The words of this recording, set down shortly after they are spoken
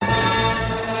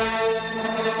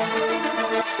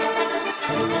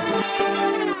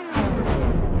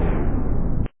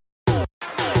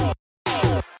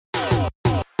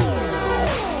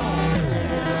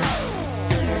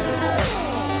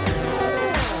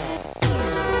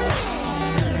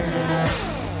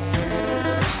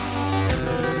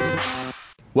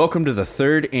Welcome to the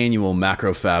third annual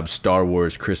Macrofab Star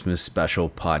Wars Christmas Special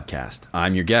podcast.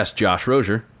 I'm your guest, Josh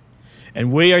Rozier.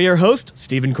 And we are your hosts,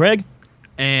 Stephen Craig.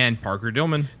 And Parker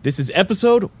Dillman. This is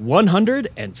episode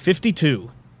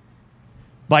 152.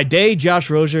 By day, Josh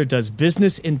Rozier does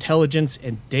business intelligence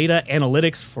and data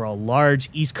analytics for a large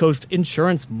East Coast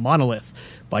insurance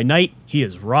monolith. By night, he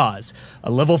is Roz,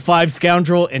 a level 5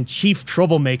 scoundrel and chief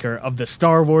troublemaker of the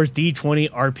Star Wars D20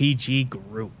 RPG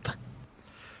group.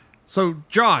 So,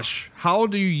 Josh, how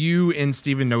do you and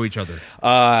Steven know each other?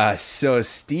 So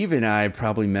Steve and I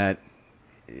probably met,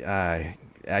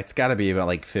 it's got to be about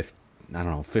like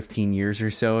 15 years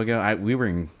or so ago. I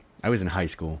was in high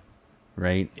school,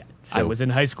 right? Yeah, so I was in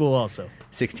high school also.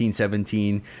 16,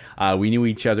 17. We knew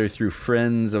each other through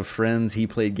friends of friends. He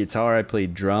played guitar, I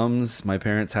played drums. My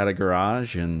parents had a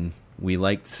garage, and we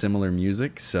liked similar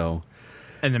music, so...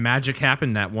 And the magic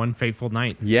happened that one fateful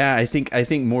night. Yeah, I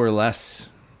think more or less...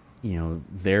 You know,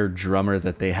 their drummer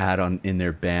that they had in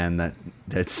their band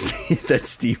that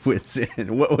Steve was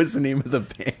in. What was the name of the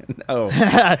band?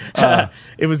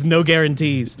 It was No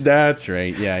Guarantees. That's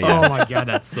right. Yeah. Oh my God,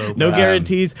 that's so No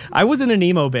Guarantees. I was in an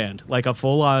emo band, like a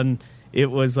full on.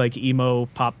 It was like emo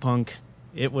pop punk.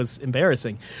 It was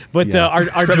embarrassing, but our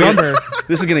drummer.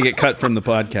 This is gonna get cut from the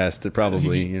podcast.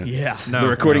 Probably. You know. Yeah. The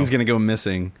recording's gonna go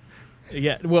missing.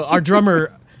 Yeah. Well, our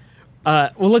drummer.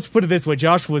 Well, let's put it this way.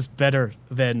 Josh was better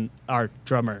than our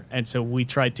drummer, and so we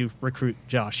tried to recruit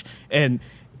Josh. And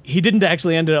he didn't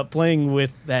actually end up playing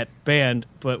with that band,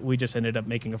 but we just ended up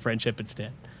making a friendship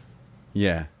instead.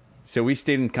 Yeah. So we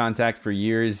stayed in contact for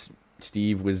years.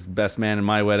 Steve was best man in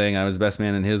my wedding. I was best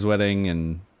man in his wedding,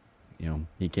 and, you know,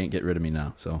 he can't get rid of me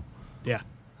now, so... Yeah.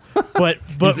 But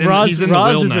Roz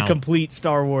is a complete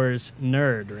Star Wars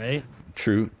nerd, right?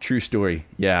 True story.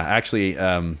 Yeah, actually...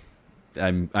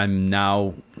 I'm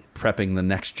now prepping the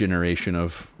next generation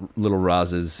of little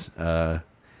Roz's.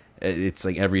 It's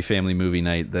like every family movie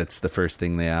night. That's the first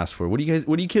thing they ask for. What do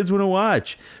you kids want to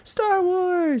watch? Star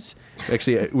Wars.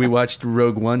 Actually, we watched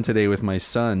Rogue One today with my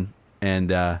son, and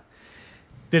did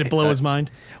it blow his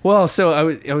mind? Well, so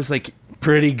I was like,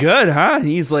 pretty good, huh? And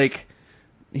he's like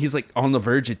on the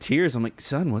verge of tears. I'm like,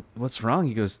 son, what's wrong?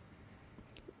 He goes,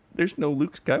 there's no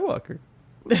Luke Skywalker.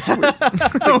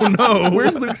 Oh no!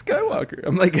 Where's Luke Skywalker?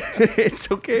 I'm like,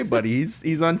 it's okay, buddy.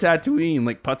 He's on Tatooine,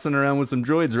 like putzing around with some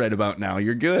droids right about now.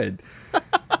 You're good.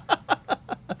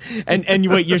 and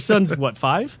wait, your son's what,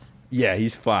 5? Yeah,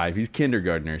 he's 5. He's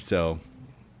kindergartner. So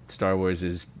Star Wars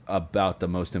is about the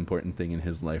most important thing in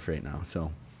his life right now.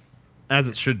 So as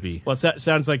it should be. Well, that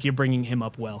sounds like you're bringing him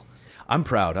up well. I'm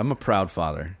proud. I'm a proud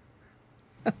father.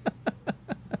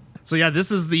 So yeah,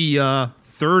 this is the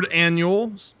third annual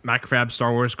Macrofab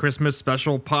Star Wars Christmas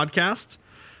Special podcast.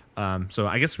 So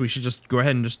I guess we should just go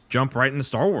ahead and just jump right into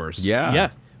Star Wars.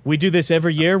 Yeah. We do this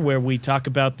every year where we talk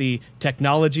about the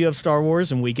technology of Star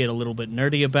Wars, and we get a little bit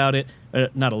nerdy about it.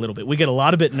 Not a little bit. We get a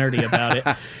lot of bit nerdy about it.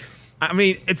 I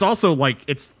mean, it's also like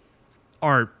it's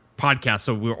our podcast,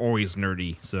 so we're always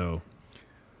nerdy. So,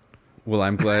 well,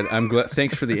 I'm glad.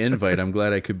 Thanks for the invite. I'm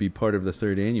glad I could be part of the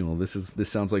third annual. This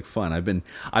sounds like fun.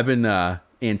 I've been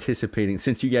anticipating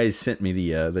since you guys sent me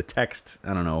the text.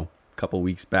 I don't know, a couple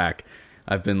weeks back.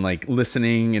 I've been like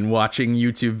listening and watching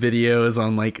YouTube videos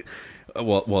on like,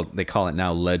 well, they call it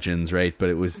now Legends, right? But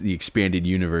it was the expanded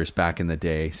universe back in the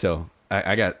day. So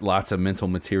I got lots of mental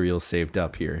material saved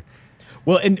up here.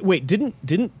 Well, and wait, didn't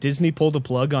Disney pull the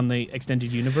plug on the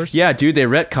extended universe? Yeah, dude, they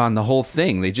retconned the whole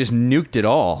thing. They just nuked it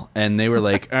all, and they were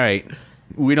like, "All right,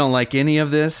 we don't like any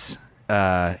of this."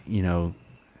 You know,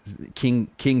 King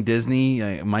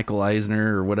Disney, Michael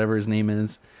Eisner or whatever his name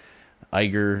is,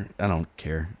 Iger. I don't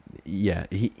care. Yeah,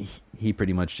 he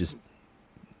pretty much just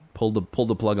pulled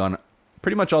the plug on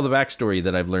pretty much all the backstory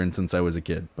that I've learned since I was a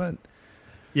kid. But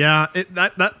yeah,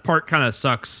 that part kind of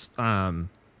sucks.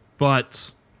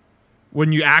 But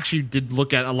when you actually did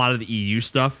look at a lot of the EU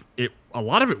stuff, a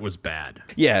lot of it was bad.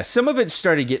 Yeah, some of it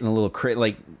started getting a little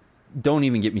like. Don't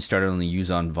even get me started on the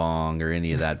Yuzon Vong or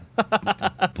any of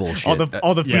that bullshit.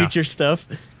 all the future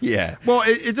stuff. Yeah. Well,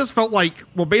 it just felt like,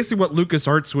 basically what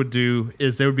LucasArts would do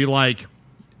is they would be like,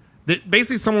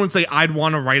 basically someone would say, I'd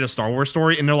want to write a Star Wars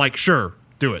story, and they're like, sure,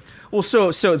 do it. Well,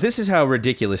 so this is how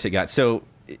ridiculous it got. So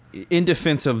in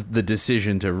defense of the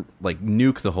decision to like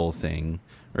nuke the whole thing,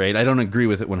 right? I don't agree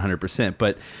with it 100%,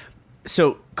 but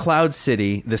so Cloud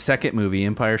City, the second movie,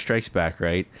 Empire Strikes Back,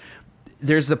 right?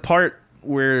 There's the part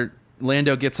where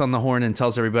Lando gets on the horn and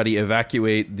tells everybody,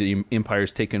 evacuate, the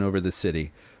Empire's taken over the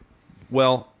city.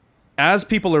 Well, as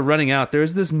people are running out,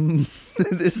 there's this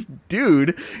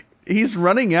dude, he's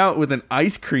running out with an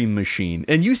ice cream machine.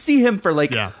 And you see him for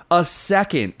like a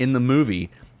second in the movie.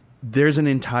 there's an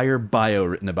entire bio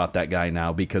written about that guy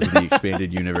now because of the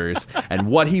expanded universe and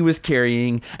what he was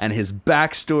carrying and his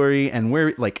backstory and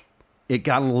where, like, it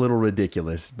got a little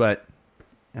ridiculous, but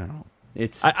I don't know.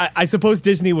 I suppose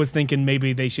Disney was thinking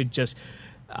maybe they should just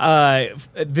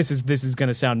this is going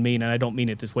to sound mean, and I don't mean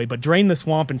it this way, but drain the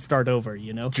swamp and start over,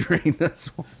 you know? Drain the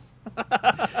swamp.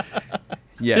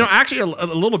 Yeah. You know, actually a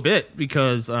little bit,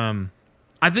 because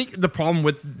I think the problem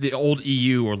with the old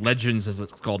EU, or Legends as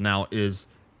it's called now, is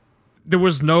there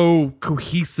was no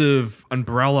cohesive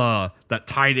umbrella that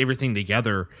tied everything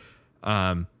together.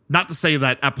 Not to say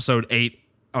that episode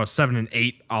 7 and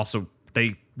 8 also,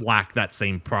 they lack that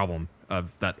same problem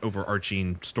of that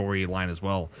overarching storyline as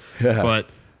well. But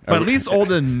at least all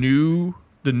the new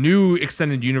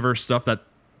extended universe stuff that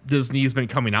Disney's been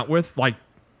coming out with, like,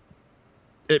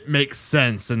 it makes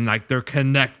sense, and like they're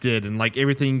connected, and like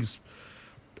it's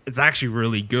actually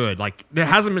really good. Like, there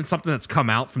hasn't been something that's come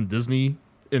out from Disney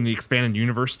in the expanded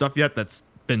universe stuff yet that's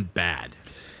been bad.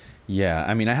 Yeah,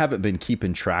 I mean, I haven't been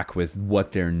keeping track with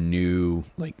what their new,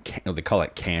 like, they call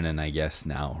it canon, I guess,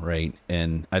 now, right?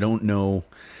 And I don't know,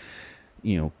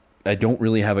 I don't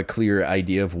really have a clear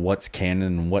idea of what's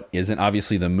canon and what isn't.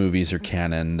 Obviously, the movies are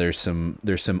canon. There's some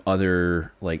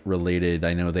other, like, related.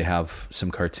 I know they have some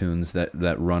cartoons that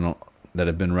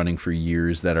have been running for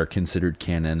years that are considered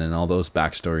canon and all those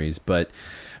backstories. But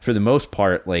for the most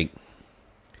part, like,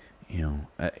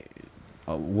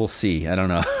 we'll see. I don't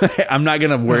know. I'm not going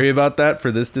to worry about that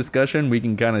for this discussion. We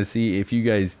can kind of see if you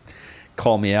guys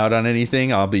call me out on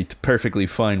anything. I'll be perfectly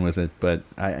fine with it. But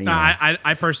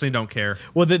I personally don't care.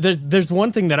 Well, there's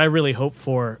one thing that I really hope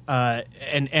for,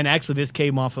 and actually this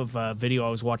came off of a video I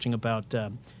was watching about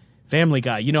Family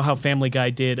Guy. You know how Family Guy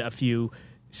did a few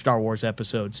Star Wars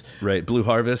episodes, right? Blue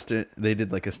Harvest, they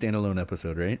did like a standalone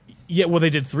episode, right? Yeah. Well, they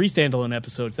did 3 standalone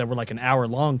episodes that were like an hour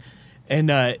long. And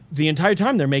the entire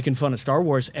time they're making fun of Star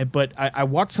Wars, but I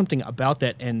watched something about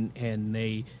that, and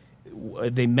they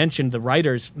mentioned, the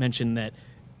writers mentioned that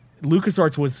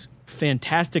LucasArts was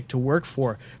fantastic to work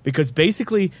for, because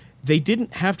basically they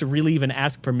didn't have to really even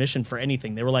ask permission for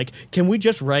anything. They were like, "Can we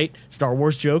just write Star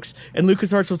Wars jokes?" And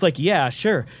LucasArts was like, "Yeah,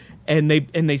 sure." And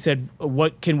they said,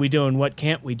 "What can we do and what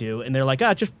can't we do?" And they're like,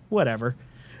 just whatever.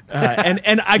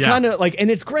 And I kind of like,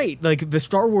 and it's great. Like, the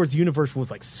Star Wars universe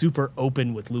was like super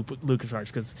open with LucasArts,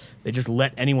 because they just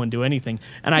let anyone do anything.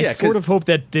 And I sort of hope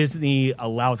that Disney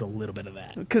allows a little bit of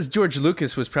that. Because George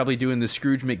Lucas was probably doing the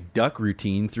Scrooge McDuck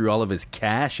routine through all of his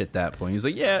cash at that point. He's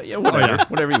like, yeah, whatever,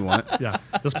 whatever you want. Yeah,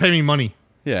 just pay me money.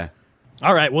 Yeah.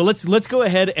 All right. Well, let's go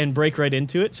ahead and break right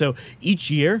into it. So each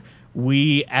year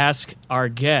we ask our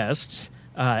guests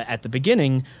at the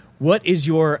beginning, what is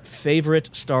your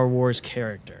favorite Star Wars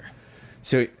character?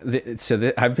 So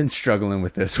I've been struggling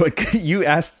with this. What you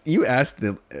asked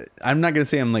I'm not going to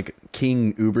say I'm like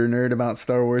king uber nerd about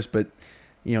Star Wars, but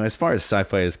as far as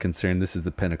sci-fi is concerned, this is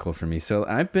the pinnacle for me. So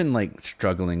I've been like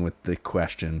struggling with the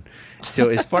question. So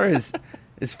as far as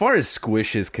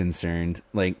Squish is concerned,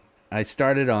 like, I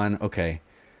started on, okay,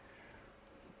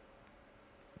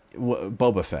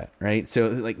 Boba Fett, right? So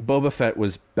like Boba Fett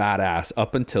was badass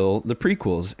up until the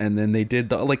prequels, and then they did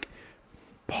the, like,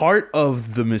 part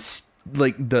of the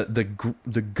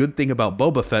the good thing about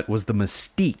Boba Fett was the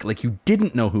mystique. Like, you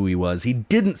didn't know who he was. He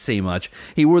didn't say much.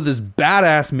 He wore this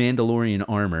badass Mandalorian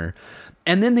armor,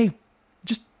 and then they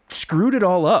just screwed it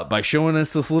all up by showing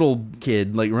us this little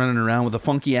kid like running around with a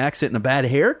funky accent and a bad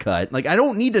haircut. Like, I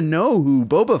don't need to know who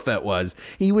Boba Fett was.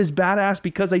 He was badass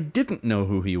because I didn't know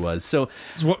who he was. So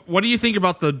what do you think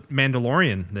about the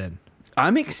Mandalorian then?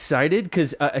 I'm excited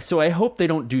because so I hope they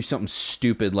don't do something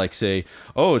stupid like say,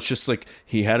 oh, it's just like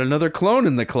he had another clone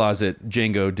in the closet,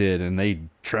 Jango did, and they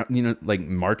like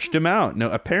marched him out. No,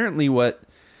 apparently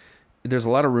there's a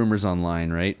lot of rumors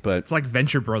online, right? But it's like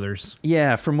Venture Brothers.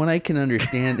 Yeah, from what I can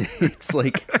understand, it's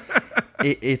like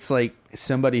it's like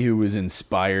somebody who was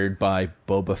inspired by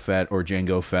Boba Fett or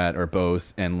Jango Fett or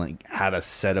both, and like had a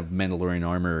set of Mandalorian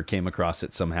armor or came across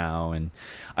it somehow. And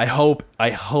I hope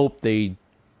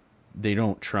they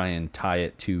don't try and tie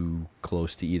it too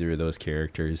close to either of those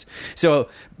characters. So,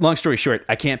 long story short,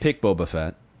 I can't pick Boba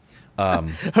Fett.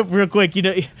 Real quick,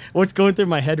 what's going through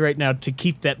my head right now to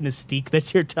keep that mystique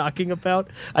that you're talking about?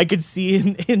 I could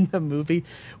see in the movie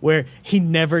where he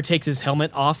never takes his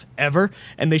helmet off ever,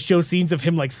 and they show scenes of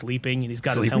him like sleeping, and he's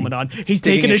got his helmet on. He's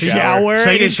taking a shower,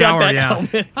 and he's got that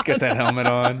helmet. He's got that helmet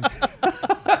on.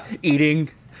 Eating.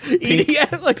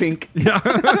 Pink.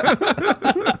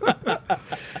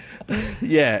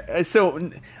 Yeah,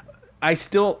 so I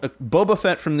still Boba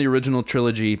Fett from the original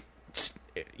trilogy,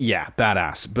 yeah,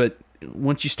 badass. But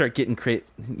once you start getting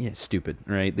stupid,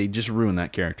 right? They just ruined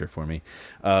that character for me.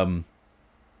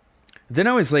 Then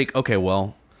I was like, okay,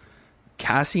 well,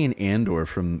 Cassian Andor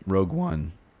from Rogue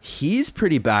One, he's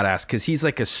pretty badass because he's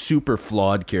like a super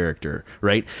flawed character,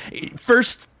 right?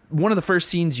 One of the first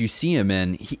scenes you see him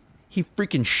in, he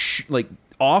freaking like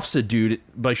offs a dude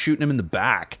by shooting him in the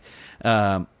back.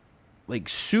 Like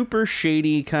super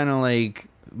shady, kind of like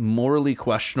morally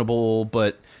questionable,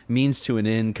 but means to an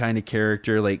end kind of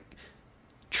character, like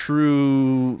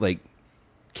true, like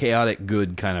chaotic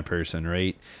good kind of person,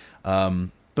 right?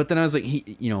 But then I was like,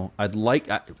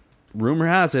 rumor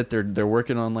has it they're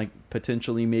working on like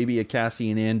potentially maybe a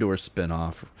Cassian Andor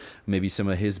spinoff, maybe some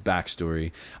of his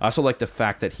backstory. I also like the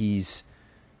fact that he's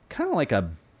kind of like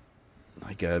a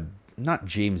not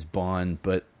James Bond,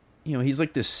 but he's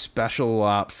like this special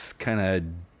ops kind of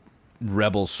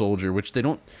rebel soldier, which they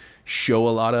don't show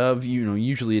a lot of.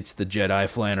 Usually it's the Jedi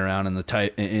flying around in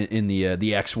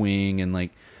the X-wing and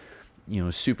like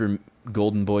super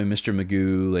golden boy Mr.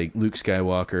 Magoo, like Luke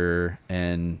Skywalker,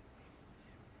 and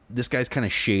this guy's kind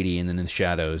of shady and in the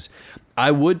shadows. I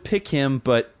would pick him,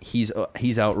 but he's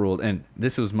outruled. And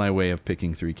this was my way of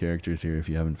picking 3 characters here, if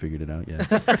you haven't figured it out yet.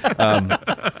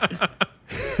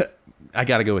 I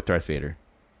got to go with Darth Vader.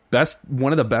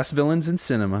 One of the best villains in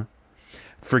cinema.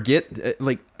 Forget,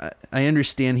 like, I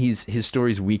understand his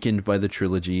story's weakened by the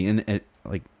trilogy, and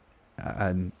like,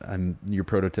 I'm your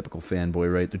prototypical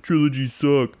fanboy, right? The trilogies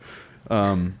suck.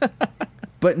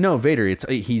 But no, Vader,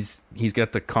 he's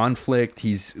got the conflict.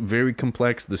 He's very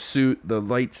complex. The suit, the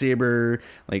lightsaber,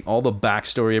 like all the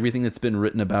backstory, everything that's been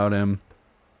written about him.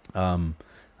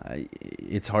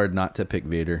 It's hard not to pick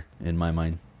Vader in my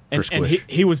mind. And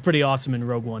he was pretty awesome in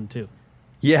Rogue One too.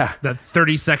 Yeah, that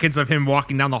 30 seconds of him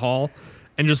walking down the hall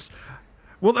and just,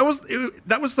 well, that was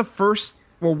the first,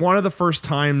 well, one of the first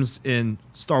times in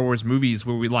Star Wars movies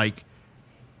where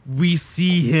we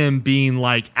see him being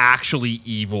like actually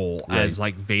evil, right, as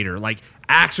like Vader, like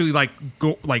actually like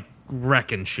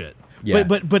wrecking shit. Yeah.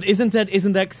 But isn't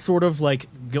that sort of like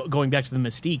going back to the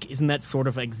mystique? Isn't that sort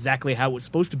of exactly how it's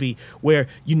supposed to be? Where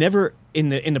you never in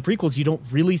the prequels you don't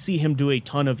really see him do a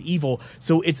ton of evil,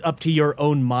 so it's up to your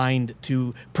own mind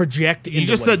to project. You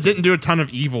just said didn't do a ton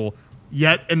of evil,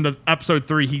 yet in the episode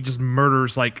 3 he just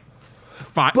murders like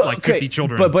 50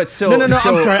 children. No. I'm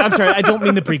sorry. I don't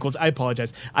mean the prequels. I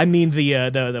apologize. I mean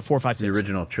the 4, 5, 6. The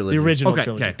original trilogy. The original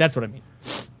trilogy. Okay. That's what I mean.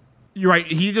 You're right.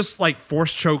 He just like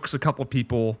force chokes a couple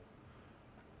people,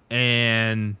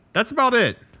 and that's about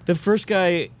it. The first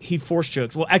guy he force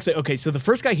chokes. Well, actually, okay. So the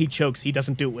first guy he chokes, he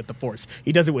doesn't do it with the force.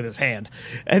 He does it with his hand.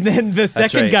 And then the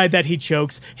second guy that he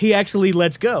chokes, he actually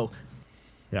lets go.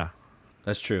 Yeah,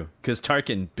 that's true. Because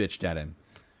Tarkin bitched at him.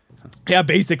 Yeah,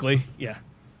 basically. Yeah.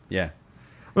 Yeah.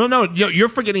 Well, no, you're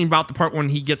forgetting about the part when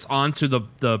he gets onto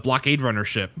the blockade runner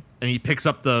ship and he picks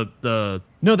up the.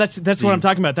 No, that's what I'm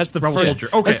talking about. That's the first. Soldier.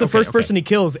 Okay, that's the first person he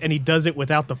kills, and he does it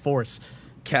without the force.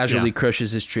 Casually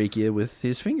crushes his trachea with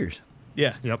his fingers.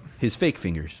 Yeah. Yep. His fake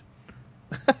fingers.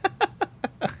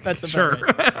 That's about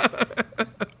right.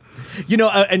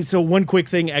 And so one quick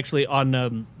thing actually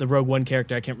on the Rogue One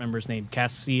character, I can't remember his name,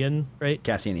 Cassian, right?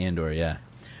 Cassian Andor, yeah.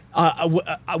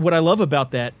 What I love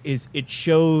about that is it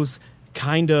shows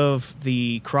kind of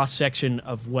the cross-section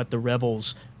of what the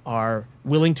rebels are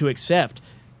willing to accept,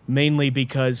 mainly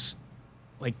because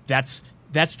like that's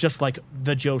just like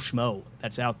the Joe Schmo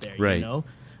that's out there, right.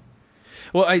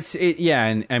 Well,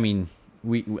 and I mean,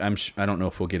 I don't know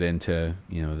if we'll get into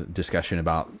the discussion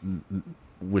about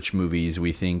which movies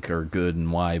we think are good and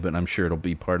why, but I'm sure it'll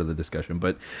be part of the discussion.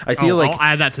 But I feel like I'll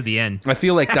add that to the end. I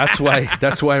feel like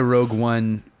that's why Rogue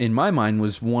One in my mind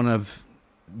was one of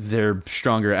their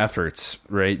stronger efforts,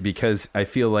 right? Because I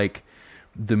feel like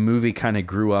the movie kind of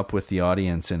grew up with the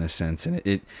audience in a sense,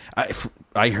 and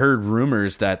I heard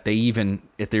rumors that they even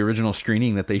at the original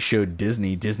screening that they showed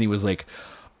Disney was like,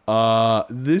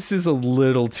 this is a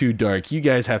little too dark. You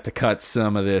guys have to cut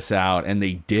some of this out, and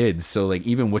they did. So like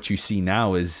even what you see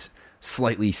now is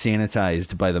slightly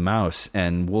sanitized by the mouse,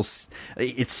 and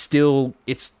it's still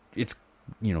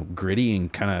gritty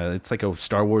and kind of it's like a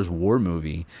Star Wars war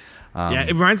movie. Yeah,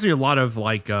 it reminds me a lot of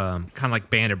like kind of like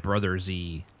Band of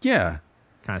Brothers-y. Yeah.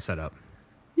 Kind of setup.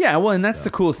 Yeah, well, and that's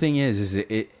the cool thing is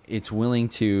it's willing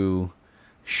to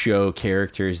show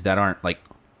characters that aren't like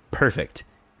perfect.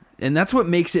 And that's what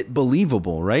makes it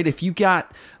believable, right? If you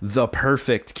got the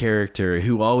perfect character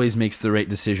who always makes the right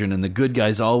decision and the good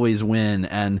guys always win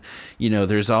and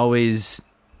there's always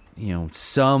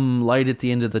some light at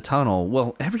the end of the tunnel.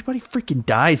 Well, everybody freaking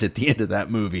dies at the end of that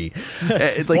movie.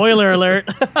 Spoiler alert.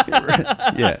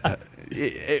 Yeah.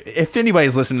 if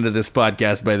anybody's listening to this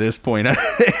podcast by this point,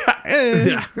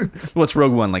 what's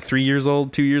Rogue One, like 3 years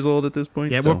old, 2 years old at this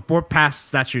point? Yeah, So- we're past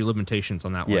statute of limitations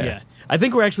on that one. Yeah. Yeah, I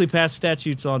think we're actually past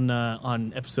statutes on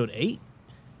episode 8.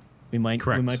 We might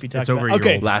Correct. be talking It's over about. a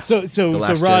year Okay, old. so The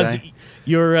Last Roz, Jedi.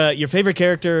 your favorite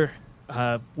character,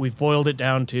 we've boiled it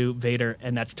down to Vader,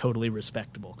 and that's totally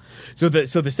respectable. So the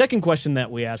second question that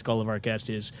we ask all of our guests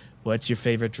is, what's your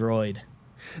favorite droid?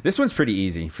 This one's pretty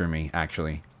easy for me,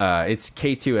 actually. It's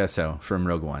K2SO from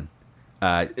Rogue One.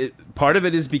 Part of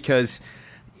it is because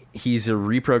he's a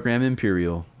reprogrammed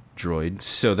Imperial droid,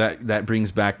 so that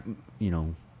brings back,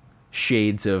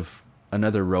 shades of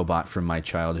another robot from my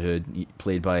childhood,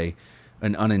 played by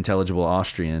an unintelligible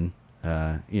Austrian.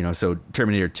 So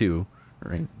Terminator 2,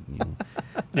 right?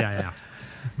 Yeah.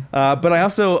 But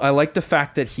I like the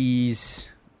fact that he's,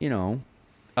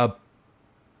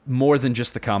 more than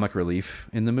just the comic relief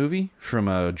in the movie from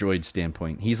a droid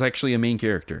standpoint. He's actually a main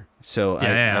character. So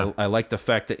I like the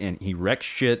fact that and he wrecks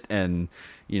shit, and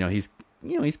he's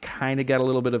kind of got a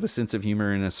little bit of a sense of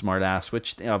humor and a smart ass,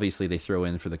 which obviously they throw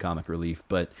in for the comic relief.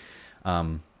 But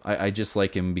I just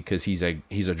like him because he's a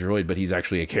droid, but he's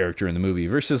actually a character in the movie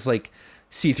versus like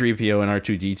C-3PO and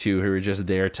R2-D2 who are just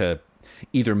there to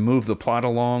either move the plot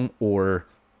along or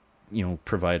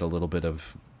provide a little bit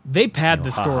of. They pad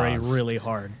the story ha-has. really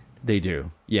hard. They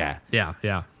do, yeah.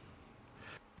 Yeah.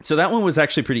 So that one was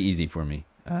actually pretty easy for me.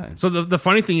 So the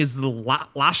funny thing is,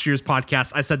 last year's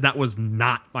podcast, I said that was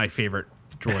not my favorite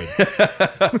droid.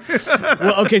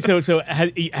 Well, okay, so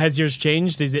has yours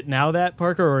changed? Is it now that,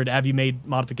 Parker, or have you made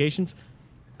modifications?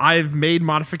 I've made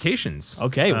modifications.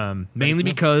 Okay. Mainly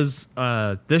because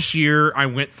this year I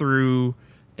went through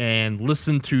and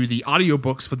listened to the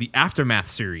audiobooks for the Aftermath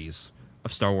series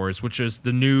of Star Wars, which is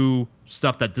the new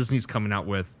stuff that Disney's coming out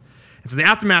with. And so the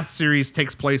Aftermath series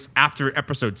takes place after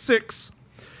Episode 6,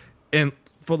 and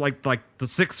for like the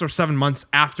 6 or 7 months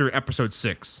after Episode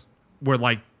 6, where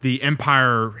like the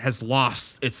Empire has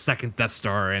lost its second Death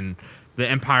Star, and the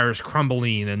Empire is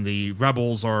crumbling, and the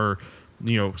rebels are,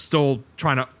 still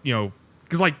trying to,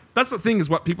 because like that's the thing is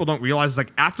what people don't realize is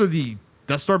like after the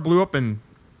Death Star blew up in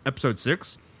Episode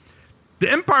 6,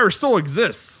 the Empire still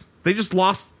exists. They just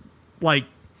lost like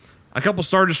a couple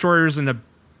Star Destroyers and a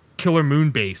killer moon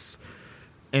base.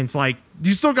 And it's like,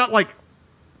 you still got like,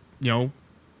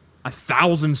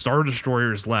 1,000 Star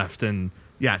Destroyers left. And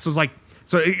yeah, so it's like,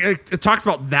 it talks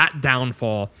about that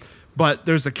downfall. But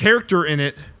there's a character in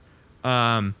it,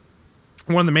 one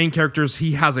of the main characters,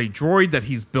 he has a droid that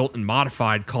he's built and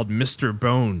modified called Mr.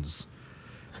 Bones.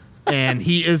 And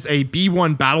he is a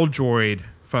B-1 battle droid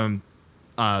from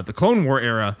the Clone War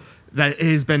era that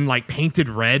has been like painted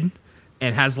red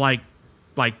and has like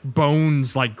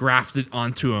bones like grafted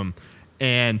onto him,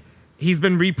 and he's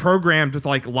been reprogrammed with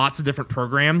like lots of different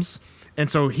programs, and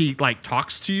so he like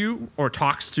talks to you or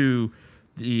talks to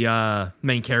the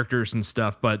main characters and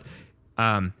stuff, but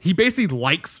he basically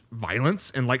likes violence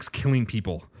and likes killing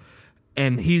people,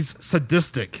 and he's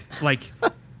sadistic. Like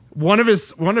one of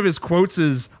his quotes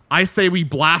is, "I say we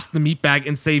blast the meat bag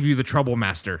and save you the trouble,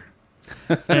 master."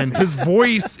 And his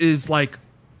voice is like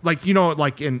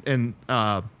in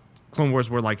Clone Wars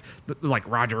where like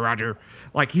Roger,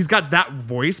 like he's got that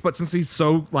voice, but since he's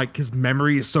so like his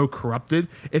memory is so corrupted,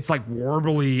 it's like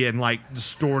warbly and like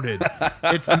distorted.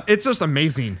 It's just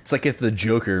amazing. It's like if the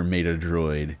Joker made a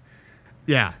droid.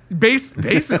 Yeah,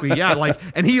 basically, yeah. Like,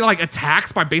 and he like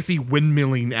attacks by basically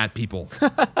windmilling at people.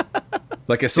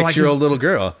 Like a 6-year-old little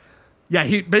girl. Yeah,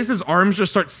 he basically his arms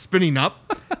just start spinning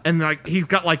up, and like he's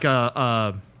got like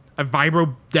a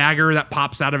vibro dagger that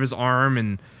pops out of his arm,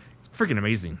 and it's freaking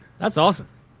amazing. That's awesome.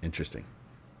 Interesting.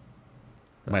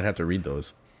 I might have to read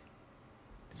those.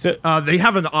 So They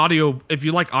have an audio. If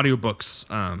you like audiobooks,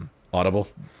 Audible.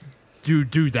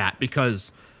 do that,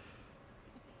 because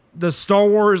the Star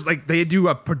Wars, like they do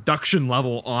a production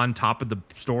level on top of the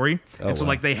story, and so wow.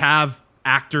 like they have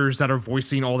actors that are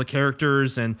voicing all the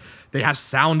characters, and they have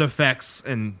sound effects,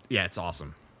 and yeah, it's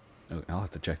awesome. Oh, I'll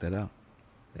have to check that out.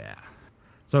 Yeah.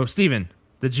 So Steven,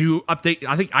 did you update?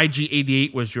 I think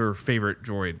IG-88 was your favorite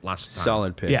droid last time.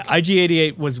 Solid pick. yeah,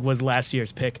 IG-88 was last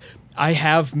year's pick. I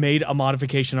have made a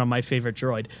modification on my favorite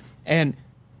droid, and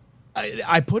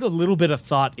I put a little bit of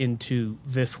thought into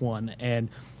this one, and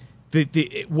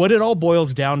the what it all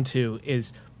boils down to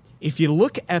is if you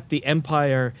look at the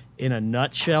Empire in a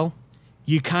nutshell,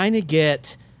 you kind of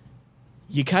get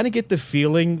the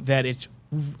feeling that it's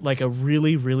like a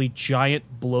really, really giant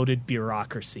bloated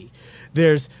bureaucracy.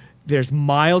 There's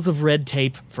miles of red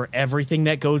tape for everything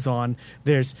that goes on.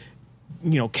 There's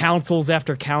councils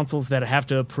after councils that have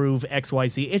to approve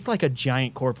XYZ. It's like a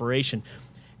giant corporation.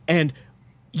 And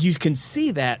you can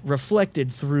see that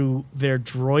reflected through their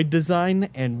droid design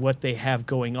and what they have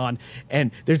going on.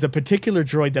 And there's a particular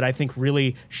droid that I think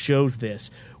really shows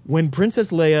this. When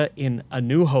Princess Leia in A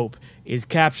New Hope is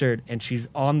captured and she's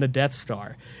on the Death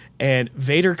Star and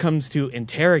Vader comes to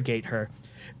interrogate her,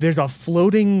 there's a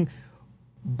floating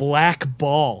black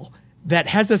ball that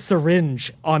has a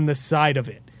syringe on the side of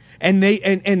it. And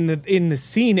in the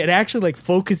scene, it actually like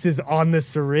focuses on the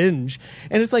syringe.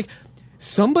 And it's like,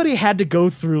 somebody had to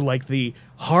go through like the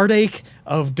heartache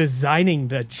of designing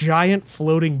the giant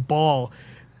floating ball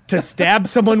to stab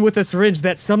someone with a syringe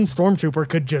that some stormtrooper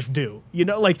could just do. You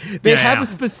know, like they have a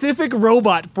specific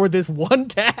robot for this one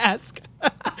task.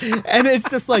 And it's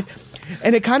just like,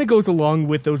 and it kind of goes along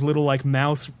with those little like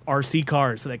mouse RC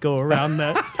cars that go around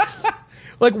the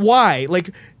like why? Like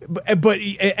but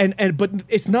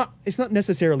it's not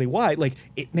necessarily why. Like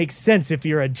it makes sense if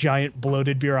you're a giant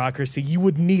bloated bureaucracy, you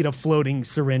would need a floating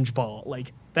syringe ball.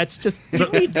 Like that's just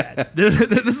you need that. This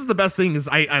is the best thing is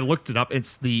I looked it up.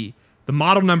 It's the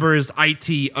model number is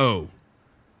ITO.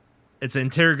 It's an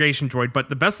interrogation droid, but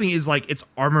the best thing is like its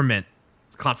armament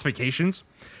classifications.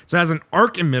 So it has an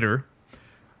arc emitter.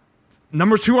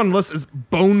 Number 2 on the list is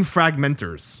bone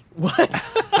fragmenters.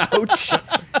 What? Ouch.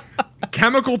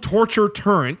 Chemical torture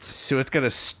turret. So it's got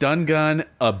a stun gun,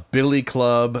 a billy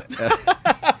club.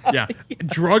 Yeah.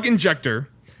 Drug injector.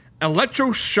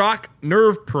 Electroshock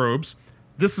nerve probes.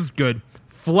 This is good.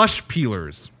 Flesh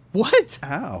peelers. What?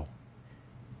 Ow.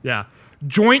 Yeah.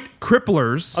 Joint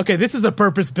cripplers. Okay, this is a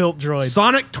purpose-built droid.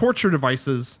 Sonic torture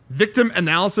devices. Victim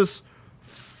analysis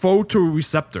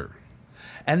photoreceptor.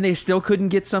 And they still couldn't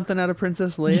get something out of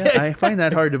Princess Leia? Yes. I find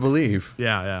that hard to believe.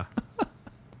 Yeah.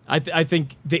 I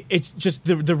think it's just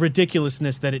the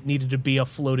ridiculousness that it needed to be a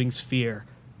floating sphere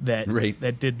that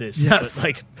did this. Yes. But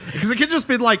like, because it could just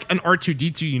be like an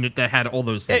R2-D2 unit that had all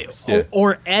those things.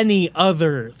 or any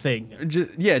other thing.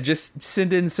 Just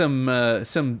send in some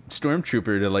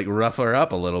stormtrooper to like rough her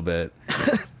up a little bit.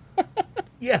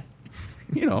 Yeah.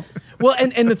 You know. Well,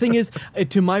 and the thing is,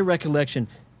 to my recollection,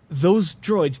 those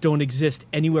droids don't exist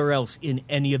anywhere else in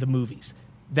any of the movies.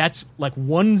 That's like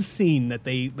one scene that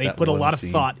they put a lot of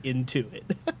thought into it.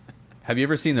 Have you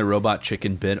ever seen the Robot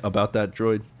Chicken bit about that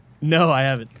droid? No, I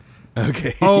haven't.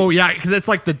 Okay. Oh yeah, because it's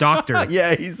like the doctor.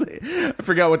 Yeah, I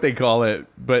forgot what they call it,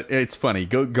 but it's funny.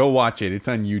 Go watch it. It's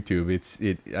on YouTube.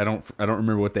 I don't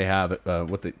remember what they have,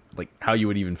 how you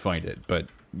would even find it, but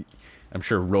I'm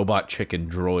sure Robot Chicken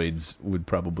droids would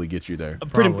probably get you there.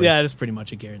 That's pretty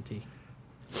much a guarantee.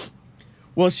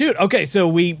 Well, shoot. Okay, so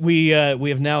we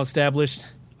have now established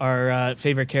our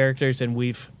favorite characters, and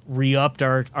we've re-upped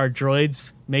our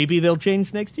droids. Maybe they'll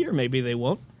change next year. Maybe they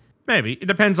won't. Maybe. It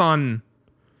depends on...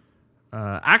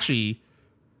 actually,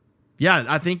 yeah,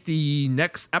 I think the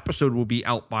next episode will be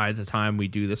out by the time we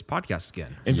do this podcast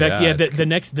again. In fact,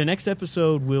 the next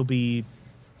episode will be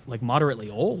like moderately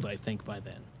old, I think, by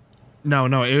then. No,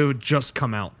 it would just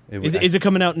come out. Is it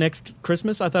coming out next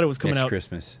Christmas? I thought it was coming out...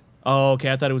 Christmas. Oh,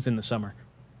 okay. I thought it was in the summer.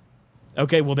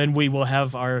 Okay, well, then we will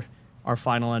have our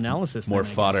final analysis. More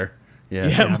then, fodder.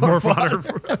 Yeah, more fodder.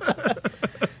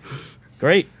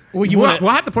 Great. Well, we'll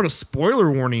have to put a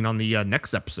spoiler warning on the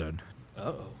next episode.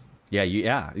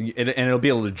 Yeah. And it'll be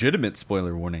a legitimate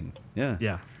spoiler warning. Yeah.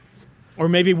 Yeah. Or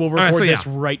maybe we'll record this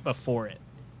right before it.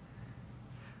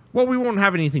 Well, we won't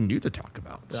have anything new to talk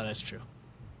about. Oh, that's true.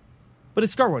 But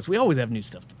it's Star Wars. We always have new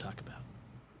stuff to talk about.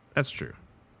 That's true.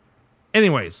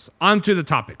 Anyways, on to the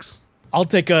topics. I'll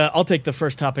take the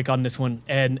first topic on this one,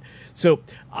 and so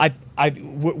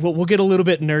we'll get a little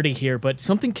bit nerdy here, but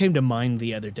something came to mind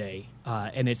the other day,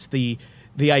 and it's the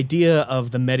idea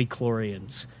of the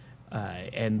midichlorians,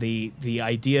 and the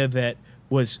idea that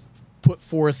was put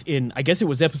forth in, I guess it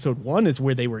was episode 1 is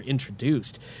where they were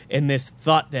introduced, and this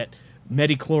thought that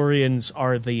midichlorians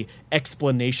are the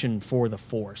explanation for the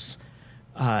Force,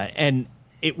 and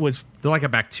it was... They're like a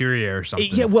bacteria or something.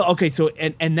 Yeah, well, okay, so,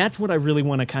 and that's what I really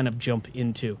want to kind of jump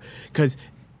into, because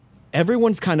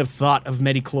everyone's kind of thought of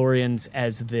midichlorians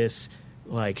as this,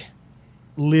 like,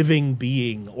 living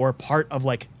being, or part of,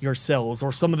 like, your cells,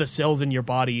 or some of the cells in your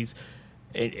bodies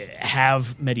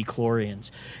have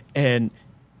midichlorians. And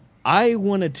I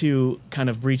wanted to kind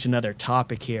of breach another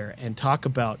topic here and talk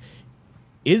about,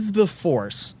 is the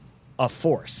Force a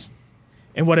force?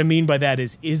 And what I mean by that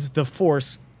is the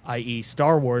Force, i.e.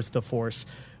 Star Wars, the Force,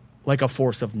 like a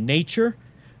force of nature?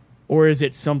 Or is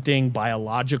it something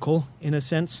biological, in a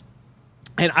sense?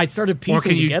 And I started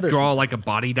piecing together... Or can you draw like a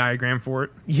body diagram for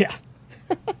it? Yeah.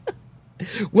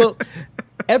 Well,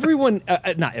 everyone...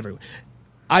 not everyone.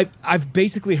 I've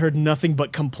basically heard nothing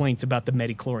but complaints about the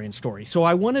Midi-chlorian story. So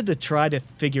I wanted to try to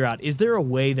figure out, is there a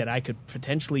way that I could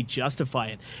potentially justify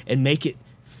it and make it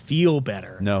feel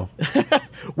better? No.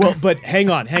 Well, but hang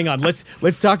on.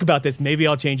 Let's talk about this. Maybe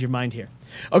I'll change your mind here.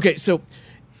 Okay, so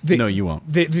No, you won't.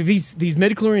 These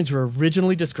Midi-chlorians were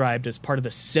originally described as part of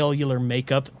the cellular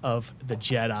makeup of the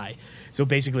Jedi. So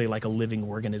basically like a living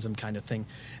organism kind of thing.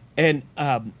 And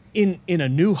in A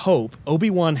New Hope,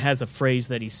 Obi-Wan has a phrase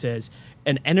that he says,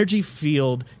 an energy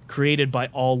field created by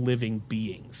all living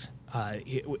beings.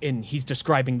 And he's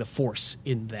describing the Force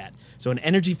in that. So an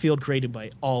energy field created by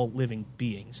all living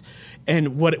beings.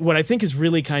 And what I think is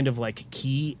really kind of like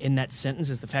key in that sentence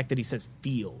is the fact that he says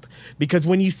field. Because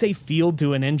when you say field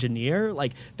to an engineer,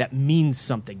 like that means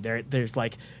something. There's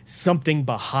like something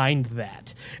behind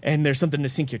that. And there's something to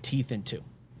sink your teeth into.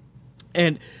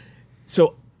 And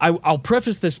so I'll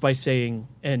preface this by saying,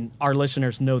 and our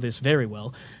listeners know this very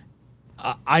well,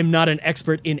 I'm not an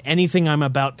expert in anything I'm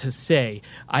about to say.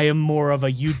 I am more of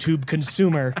a YouTube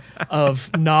consumer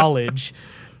of knowledge.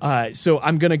 So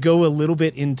I'm going to go a little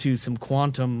bit into some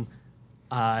quantum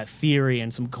theory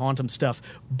and some quantum stuff.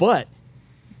 But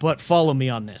follow me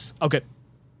on this. Okay.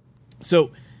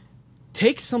 So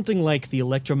take something like the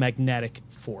electromagnetic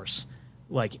force.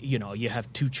 Like, you know, you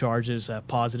have two charges, a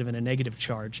positive and a negative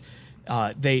charge.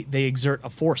 They exert a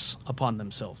force upon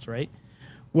themselves, right?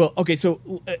 Well, okay, so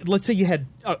let's say you had,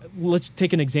 let's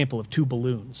take an example of two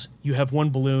balloons. You have one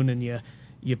balloon and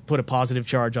you put a positive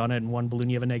charge on it, and one balloon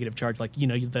you have a negative charge, like, you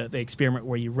know, the experiment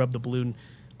where you rub the balloon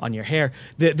on your hair.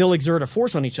 They'll exert a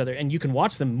force on each other, and you can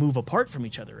watch them move apart from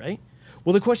each other, right?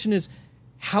 Well, the question is,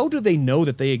 how do they know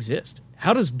that they exist?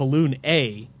 How does balloon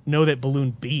A know that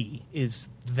balloon B is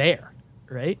there,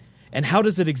 right? And how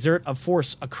does it exert a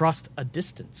force across a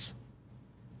distance?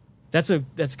 That's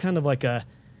kind of like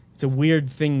it's a weird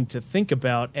thing to think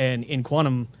about, and in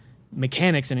quantum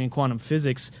mechanics and in quantum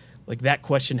physics, like that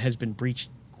question has been breached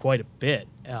quite a bit.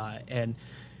 And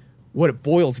what it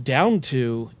boils down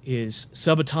to is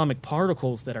subatomic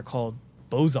particles that are called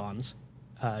bosons,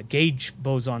 gauge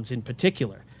bosons in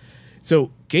particular.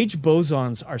 So gauge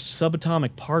bosons are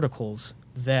subatomic particles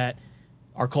that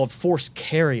are called force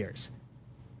carriers.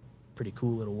 Pretty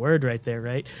cool little word right there,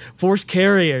 right? Force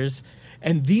carriers.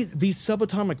 And these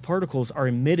subatomic particles are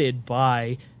emitted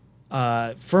by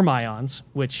fermions,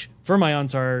 which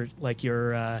fermions are like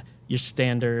your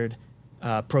standard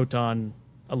proton,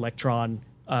 electron,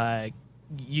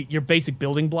 your basic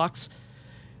building blocks.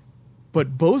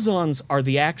 But bosons are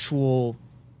the actual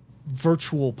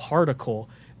virtual particle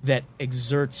that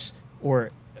exerts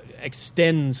or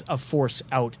extends a force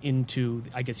out into,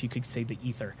 I guess you could say, the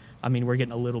ether. I mean, we're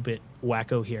getting a little bit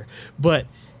wacko here, but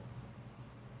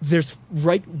there's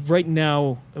right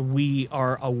now we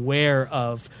are aware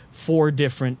of 4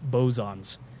 different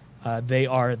bosons. They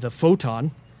are the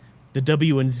photon, the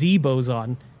W and Z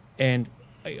boson, and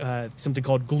something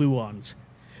called gluons.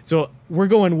 So we're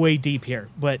going way deep here,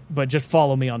 but just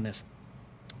follow me on this.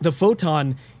 The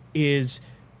photon is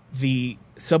the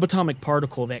subatomic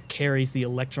particle that carries the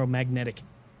electromagnetic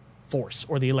force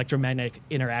or the electromagnetic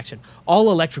interaction.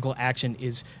 All electrical action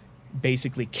is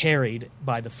basically carried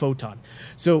by the photon.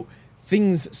 So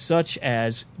things such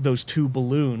as those 2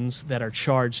 balloons that are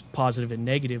charged positive and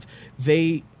negative,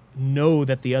 they know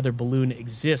that the other balloon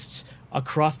exists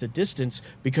across the distance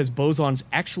because bosons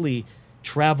actually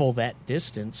travel that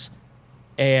distance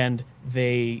and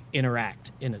they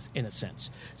interact in a sense.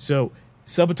 So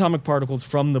subatomic particles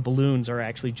from the balloons are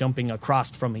actually jumping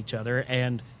across from each other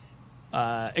and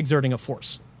exerting a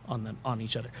force on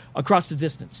each other across the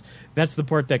distance. That's the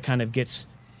part that kind of gets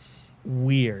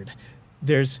weird.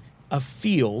 There's a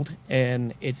field,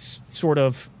 and it's sort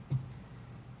of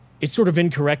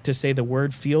incorrect to say the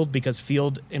word field because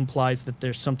field implies that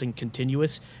there's something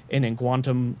continuous, and in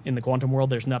the quantum world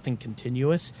there's nothing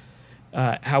continuous.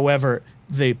 However,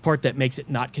 the part that makes it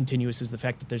not continuous is the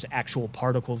fact that there's actual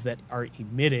particles that are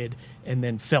emitted and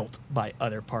then felt by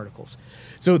other particles.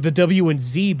 So the W and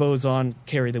Z boson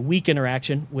carry the weak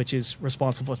interaction, which is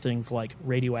responsible for things like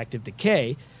radioactive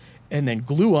decay, and then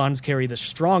gluons carry the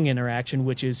strong interaction,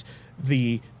 which is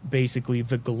basically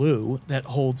the glue that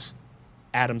holds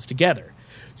atoms together.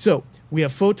 So we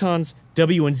have photons,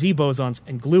 W and Z bosons,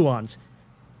 and gluons.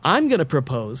 I'm going to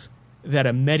propose that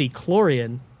a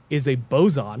Midi-chlorian is a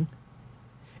boson,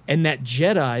 and that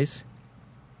Jedis,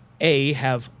 A,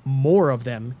 have more of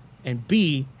them, and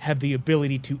B, have the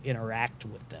ability to interact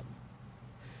with them.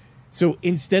 So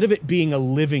instead of it being a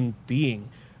living being,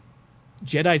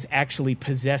 Jedis actually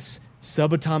possess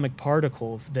subatomic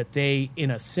particles that they,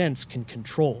 in a sense, can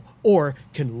control or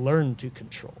can learn to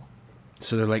control.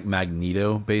 So they're like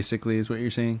Magneto, basically, is what you're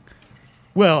saying?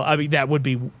 Well, I mean, that would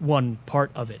be one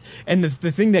part of it. And the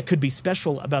thing that could be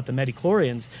special about the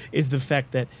Metachlorians is the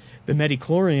fact that the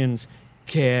Metachlorians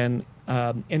can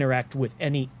interact with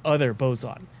any other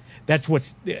boson. That's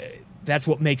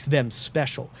what makes them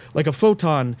special. Like a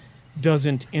photon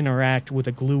doesn't interact with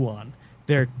a gluon.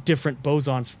 They're different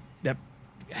bosons that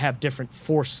have different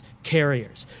force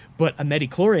carriers. But a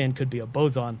Metachlorian could be a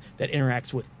boson that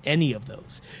interacts with any of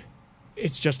those.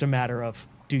 It's just a matter of,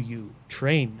 do you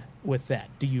train with that?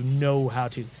 Do you know how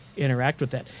to interact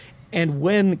with that? And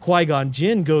when Qui-Gon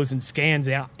Jinn goes and scans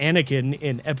out Anakin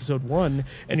in Episode 1,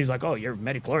 and he's like, oh, your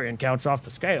Metachlorian counts off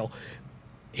the scale,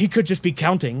 he could just be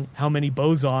counting how many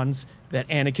bosons that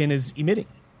Anakin is emitting.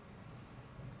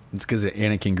 It's because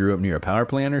Anakin grew up near a power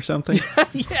plant or something?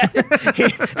 Yeah,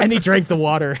 and he drank the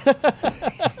water.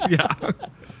 Yeah.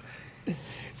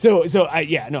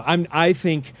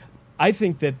 I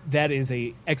think that is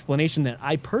a explanation that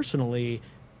I personally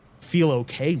feel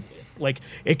okay with. Like,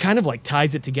 it kind of like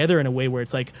ties it together in a way where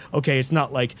it's like, okay, it's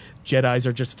not like Jedis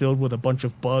are just filled with a bunch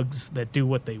of bugs that do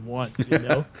what they want, you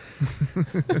know?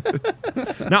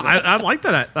 No, I like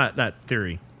that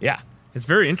theory. Yeah. It's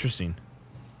very interesting.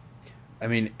 I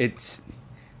mean, it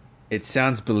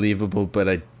sounds believable,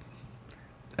 but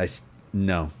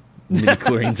no.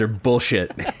 Midi-chlorians are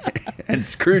bullshit. And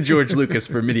screw George Lucas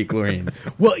for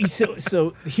midi-chlorians. Well,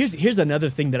 so here's another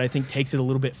thing that I think takes it a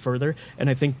little bit further, and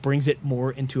I think brings it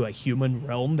more into a human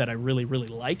realm that I really, really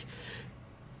like.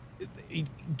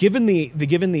 Given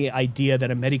the idea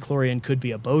that a Metachlorian could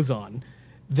be a boson,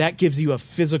 that gives you a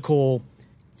physical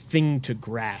thing to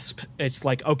grasp. It's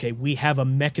like, okay, we have a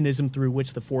mechanism through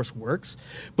which the Force works,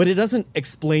 but it doesn't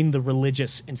explain the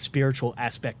religious and spiritual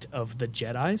aspect of the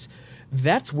Jedis.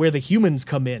 That's where the humans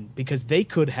come in, because they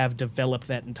could have developed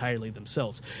that entirely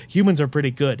themselves. Humans are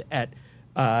pretty good at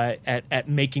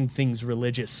making things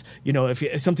religious. You know,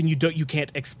 if something you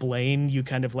can't explain, you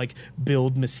kind of like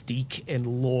build mystique and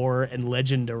lore and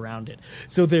legend around it.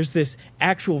 So there's this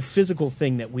actual physical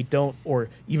thing that we don't, or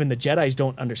even the Jedis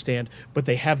don't understand, but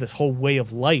they have this whole way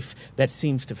of life that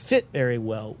seems to fit very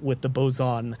well with the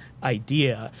boson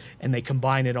idea, and they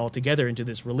combine it all together into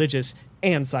this religious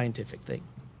and scientific thing.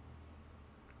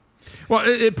 Well,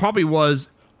 it probably was,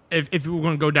 if we were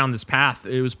going to go down this path,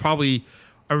 it was probably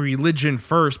a religion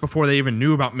first before they even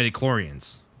knew about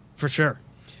midichlorians. For sure.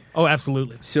 Oh,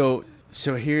 absolutely. So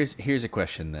here's a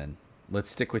question then. Let's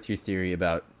stick with your theory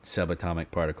about subatomic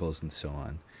particles and so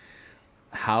on.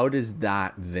 How does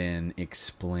that then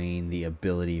explain the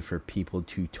ability for people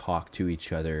to talk to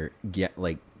each other, get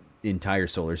like entire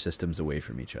solar systems away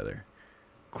from each other?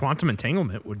 Quantum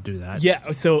entanglement would do that.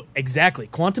 Yeah, so exactly.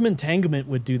 Quantum entanglement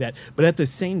would do that. But at the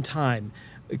same time,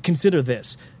 consider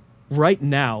this. Right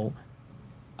now,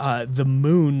 the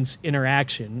moon's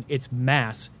interaction, its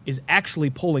mass, is actually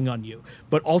pulling on you.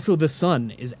 But also the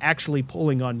sun is actually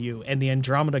pulling on you, and the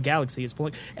Andromeda Galaxy is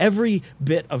pulling. Every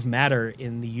bit of matter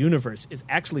in the universe is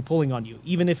actually pulling on you.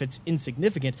 Even if it's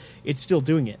insignificant, it's still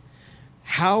doing it.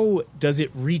 How does it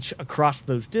reach across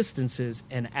those distances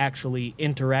and actually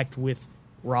interact with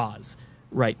Roz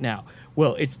right now?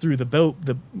 Well, it's through the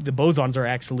bosons are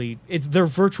actually, they're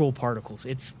virtual particles.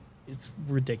 It's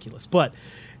ridiculous. But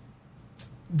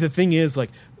the thing is,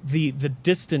 like, the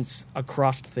distance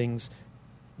across things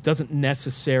doesn't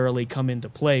necessarily come into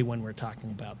play when we're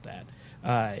talking about that.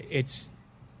 It's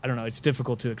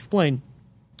difficult to explain.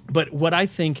 But what I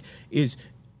think is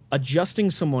adjusting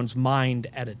someone's mind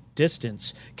at a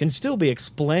distance can still be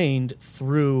explained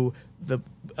through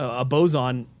a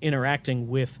boson interacting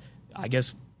with, I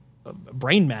guess,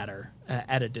 brain matter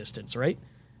at a distance, right?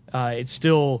 It's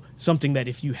still something that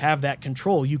if you have that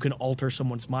control, you can alter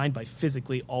someone's mind by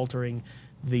physically altering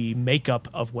the makeup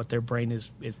of what their brain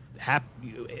is at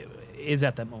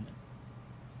that moment.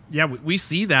 Yeah, we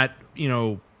see that,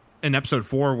 in episode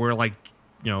 4 where, like,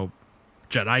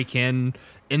 Jedi can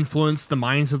influence the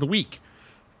minds of the weak.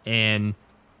 And,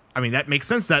 I mean, that makes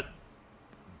sense that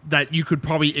you could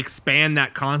probably expand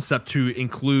that concept to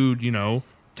include,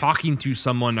 talking to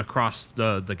someone across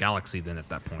the galaxy then at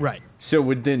that point. Right. So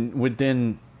would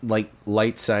then like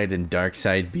light side and dark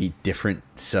side be different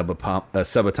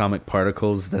subatomic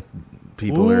particles that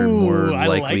people are more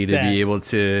likely to be able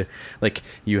to, like,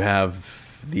 you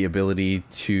have the ability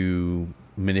to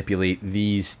manipulate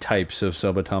these types of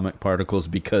subatomic particles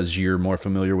because you're more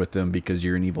familiar with them because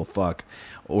you're an evil fuck,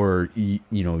 or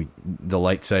the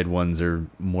light side ones are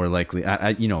more likely.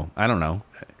 I don't know.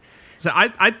 So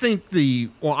I think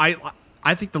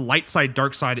I think the light side,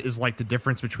 dark side is like the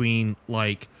difference between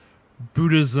like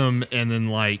Buddhism and then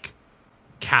like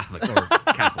Catholics.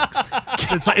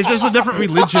 It's just a different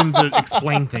religion to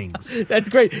explain things. That's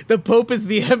great. The Pope is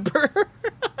the emperor.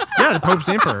 Yeah, the Pope's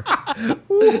the emperor.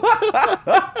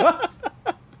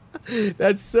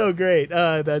 That's so great.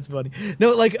 That's funny.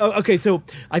 No, like okay, so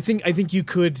I think you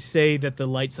could say that the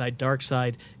light side, dark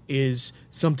side is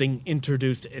something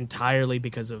introduced entirely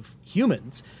because of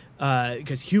humans.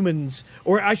 Because humans,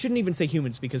 or I shouldn't even say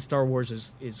humans, because Star Wars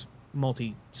is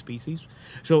multi-species.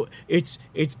 So it's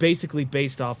basically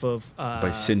based off of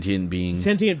By sentient beings.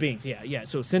 Sentient beings, yeah.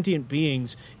 So sentient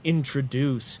beings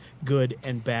introduce good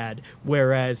and bad,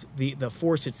 whereas the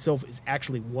Force itself is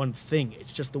actually one thing.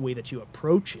 It's just the way that you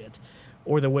approach it,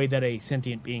 or the way that a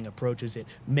sentient being approaches it,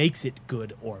 makes it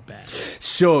good or bad.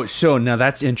 So now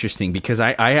that's interesting, because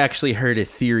I actually heard a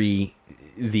theory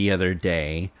the other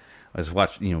day. I was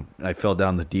watching, I fell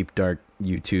down the deep, dark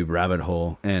YouTube rabbit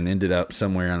hole and ended up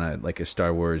somewhere on a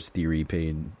Star Wars theory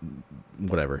page,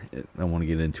 whatever. I want to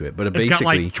get into it, but It's basically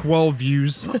got like 12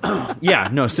 views. yeah,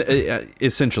 no,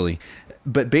 essentially.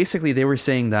 But basically they were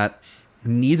saying that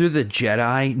neither the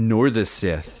Jedi nor the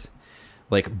Sith,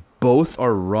 like, both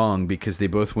are wrong because they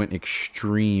both went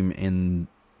extreme in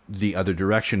the other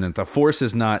direction. And the Force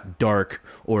is not dark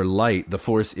or light. The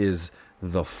Force is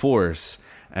the Force.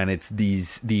 And it's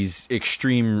these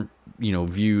extreme,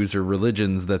 views or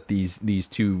religions that these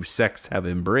two sects have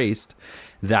embraced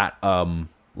that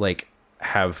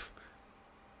have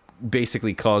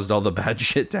basically caused all the bad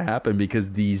shit to happen,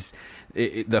 because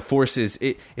the Force is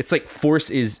it's like Force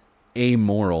is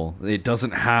amoral. It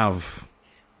doesn't have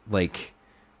like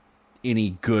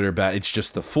any good or bad. It's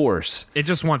just the Force. It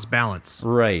just wants balance.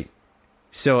 Right.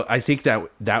 So I think that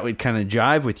would kind of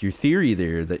jive with your theory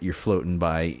there that you're floating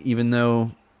by, even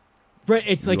though Right,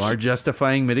 it's you are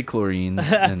justifying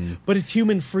midichlorians. And but it's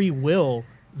human free will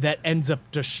that ends up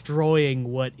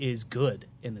destroying what is good,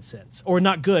 in a sense. Or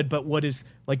not good, but what is,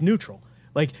 like, neutral.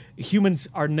 Like, humans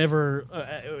are never,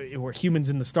 or humans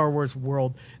in the Star Wars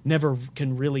world never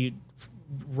can really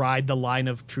ride the line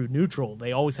of true neutral.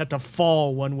 They always have to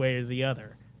fall one way or the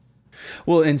other.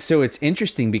 Well, and so it's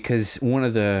interesting because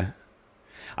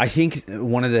I think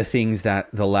one of the things that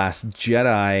The Last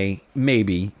Jedi,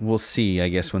 maybe, we'll see, I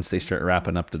guess, once they start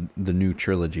wrapping up the new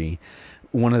trilogy,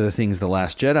 one of the things The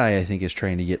Last Jedi, I think, is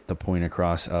trying to get the point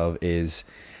across of is,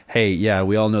 hey, yeah,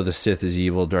 we all know the Sith is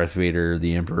evil, Darth Vader,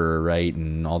 the Emperor, right,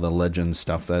 and all the legend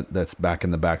stuff that's back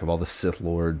in the back of all the Sith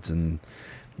Lords and,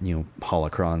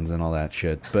 holocrons and all that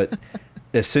shit. But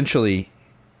essentially,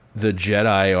 the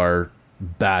Jedi are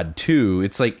bad too.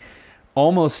 It's like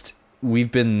almost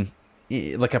we've been...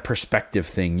 like a perspective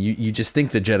thing. You just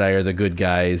think the Jedi are the good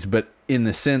guys, but in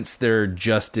the sense they're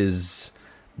just as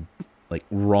like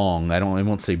wrong. I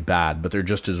won't say bad, but they're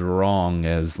just as wrong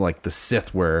as like the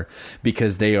Sith were,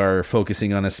 because they are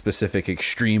focusing on a specific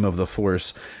extreme of the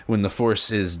Force when the Force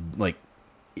is like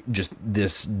just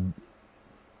this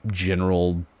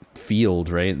general field,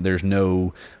 right? There's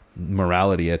no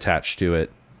morality attached to it.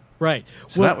 Right.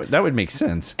 So that would make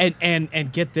sense.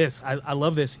 And get this, I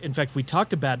love this. In fact, we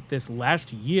talked about this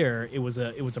last year. It was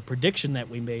a prediction that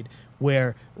we made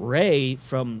where Rey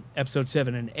from episode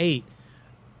 7 and 8,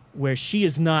 where she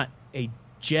is not a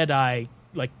Jedi,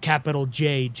 like capital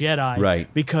J Jedi,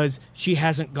 right? Because she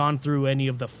hasn't gone through any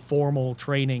of the formal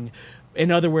training. In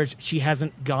other words, she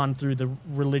hasn't gone through the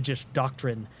religious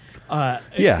doctrine.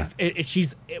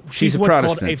 She's what's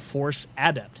called a Force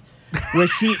adept. Where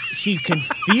she can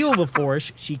feel the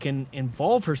Force, she can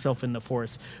involve herself in the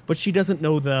Force, but she doesn't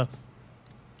know the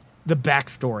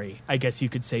backstory, I guess you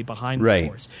could say, behind the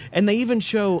Force. And they even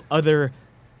show other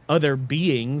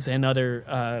beings and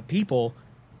other people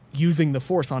using the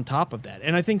Force on top of that.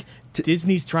 And I think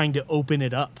Disney's trying to open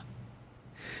it up.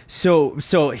 So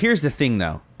here's the thing,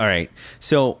 though. All right.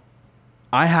 So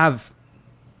I have,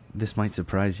 this might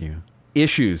surprise you,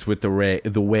 issues with the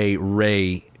way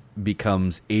Rey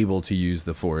becomes able to use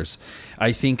the Force.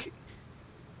 I think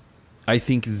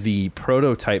the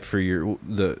prototype for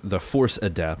the Force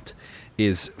adept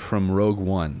is from Rogue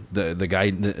One. The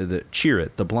guy, the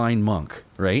Chirrut, the blind monk,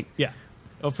 right? Yeah.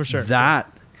 Oh, for sure.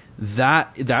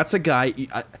 That's a guy.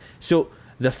 So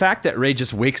the fact that Rey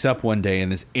just wakes up one day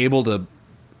and is able to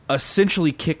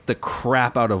essentially kick the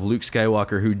crap out of Luke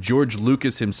Skywalker, who George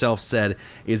Lucas himself said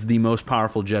is the most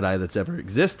powerful Jedi that's ever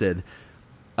existed,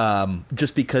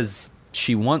 just because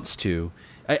she wants to.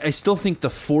 I still think the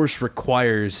Force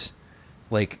requires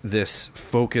like this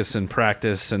focus and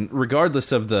practice, and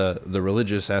regardless of the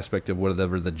religious aspect of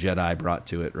whatever the Jedi brought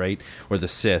to it, right? Or the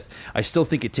Sith, I still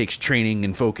think it takes training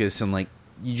and focus, and like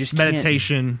you just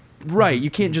meditation. Right, you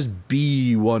can't just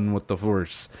be one with the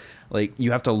Force. Like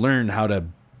you have to learn how to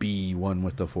be one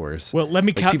with the Force. Well, let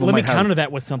me Like, people let me might have- counter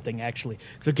that with something actually.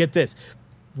 So get this: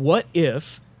 what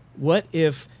if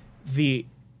the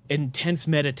intense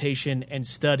meditation and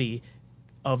study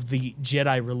of the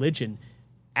Jedi religion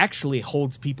actually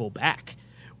holds people back?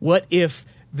 What if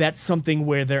that's something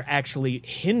where they're actually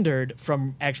hindered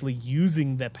from actually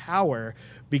using the power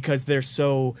because they're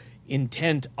so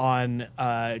intent on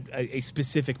a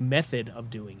specific method of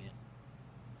doing it?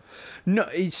 No,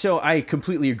 so I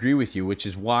completely agree with you, which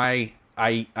is why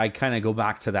I kind of go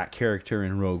back to that character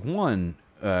in Rogue One,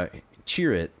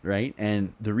 Chirrut, right?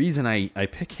 And the reason I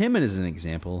pick him as an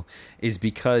example is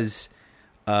because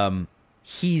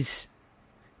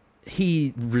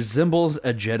he resembles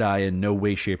a Jedi in no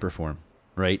way, shape, or form,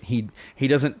 right? He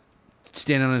doesn't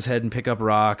stand on his head and pick up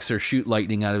rocks or shoot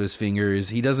lightning out of his fingers.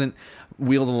 He doesn't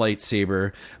wield a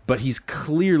lightsaber, but he's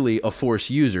clearly a Force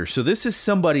user. So this is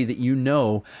somebody that you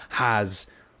know has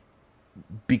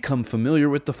become familiar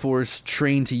with the Force,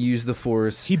 trained to use the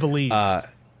Force. He believes.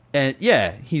 And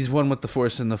yeah, he's one with the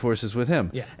Force and the Force is with him.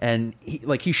 Yeah. And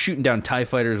he's shooting down TIE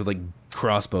fighters with like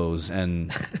crossbows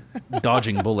and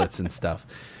dodging bullets and stuff.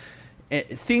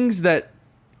 Things that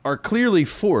are clearly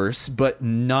Force, but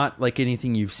not like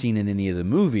anything you've seen in any of the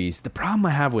movies. The problem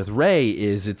I have with Rey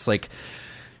is it's like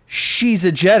she's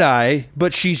a Jedi,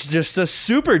 but she's just a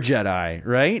super Jedi,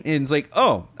 right? And it's like,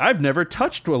 oh, I've never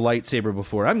touched a lightsaber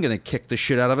before. I'm going to kick the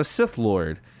shit out of a Sith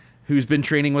Lord who's been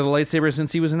training with a lightsaber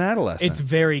since he was an adolescent. It's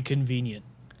very convenient.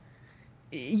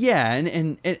 Yeah,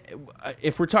 and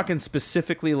if we're talking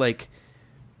specifically, like,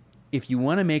 if you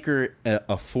want to make her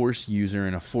a Force user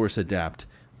and a Force adept,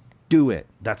 do it.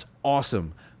 That's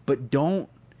awesome. But don't,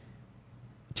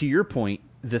 to your point,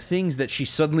 the things that she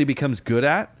suddenly becomes good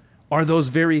at are those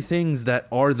very things that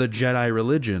are the Jedi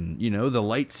religion. You know, the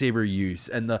lightsaber use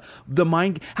and the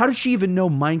mind. How did she even know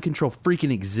mind control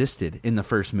freaking existed in the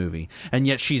first movie? And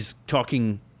yet she's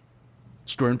talking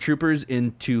stormtroopers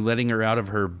into letting her out of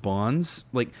her bonds.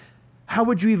 Like, how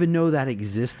would you even know that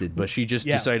existed? But she just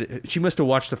decided. She must have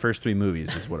watched the first 3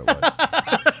 movies is what it was.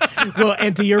 Well,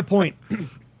 and to your point,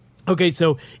 okay,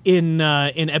 so in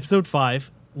episode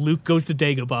 5, Luke goes to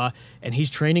Dagobah and he's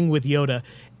training with Yoda,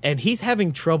 and he's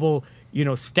having trouble,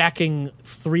 stacking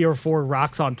 3 or 4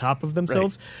 rocks on top of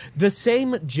themselves. Right. The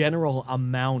same general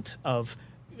amount of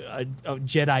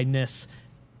Jedi-ness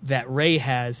that Rey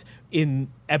has in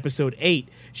episode 8,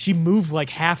 she moves like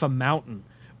half a mountain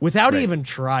without even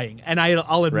trying. And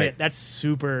I'll admit that's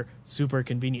super, super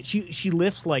convenient. She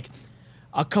lifts like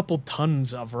a couple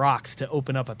tons of rocks to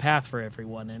open up a path for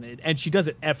everyone, and she does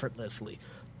it effortlessly.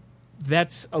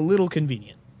 That's a little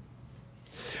convenient.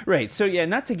 Right. So yeah,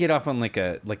 not to get off on like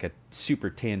a super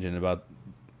tangent about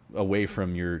away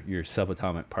from your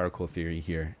subatomic particle theory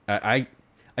here. I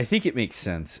think it makes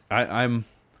sense.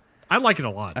 I like it a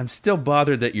lot. I'm still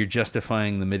bothered that you're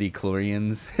justifying the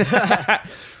midi-chlorians.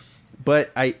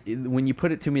 But when you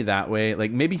put it to me that way,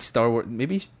 like maybe Star Wars,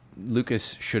 maybe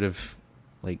Lucas should have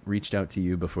like reached out to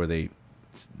you before they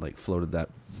like floated that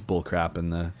bull crap in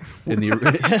the in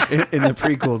the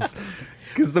prequels,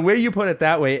 because the way you put it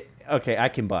that way, okay, I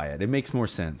can buy it. It makes more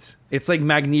sense. It's like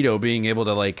Magneto being able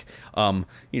to like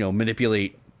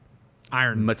manipulate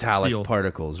iron, metallic steel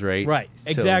particles, right? Right.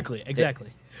 So exactly.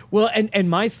 Well, and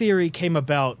my theory came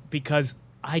about because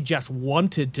I just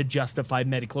wanted to justify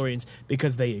midichlorians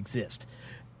because they exist.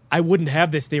 I wouldn't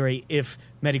have this theory if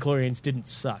midichlorians didn't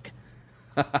suck.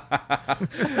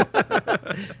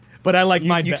 But I like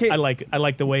mine. I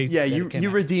like the way. Yeah, that you it came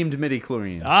out. redeemed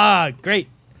midichlorians. Ah, great!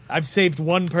 I've saved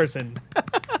one person.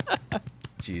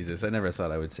 Jesus, I never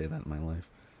thought I would say that in my life.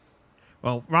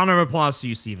 Well, round of applause to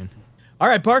you, Steven. All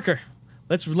right, Parker.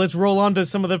 Let's roll on to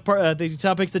some of the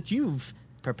topics that you've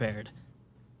prepared.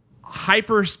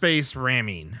 Hyperspace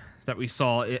ramming that we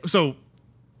saw. So,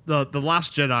 the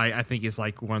Last Jedi, I think, is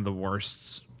like one of the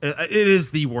worst. It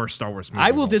is the worst Star Wars movie.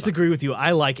 I will disagree with you.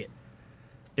 I like it.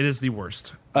 It is the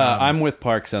worst. I'm with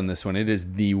Parks on this one. It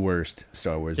is the worst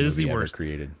Star Wars movie is the ever worst.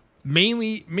 created.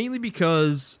 Mainly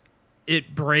because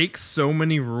it breaks so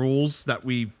many rules that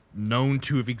we've known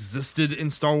to have existed in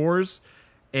Star Wars,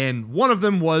 and one of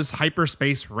them was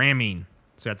hyperspace ramming.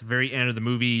 So at the very end of the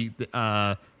movie,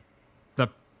 the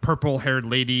purple-haired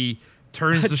lady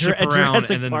turns the ship around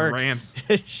Jurassic and then Park. rams.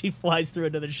 She flies through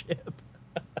another ship.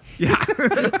 Yeah,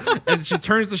 and she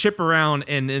turns the ship around,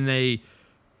 and in a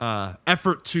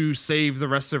effort to save the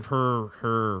rest of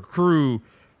her crew,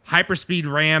 hyperspeed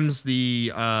rams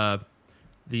the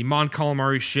Mon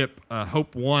Calamari ship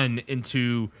Hope 1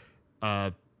 into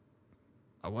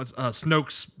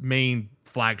Snoke's main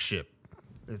flagship.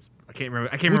 I can't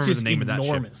remember the name of that ship.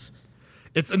 Enormous.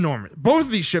 It's enormous. Both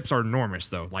of these ships are enormous,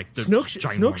 though. Like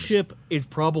Snoke ship is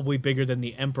probably bigger than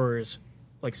the Emperor's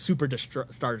like Star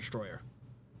Destroyer.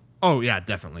 Oh yeah,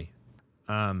 definitely.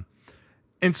 And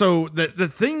so the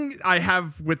thing I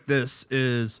have with this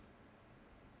is,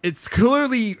 it's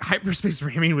clearly hyperspace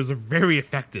ramming was very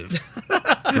effective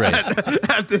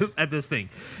at this thing,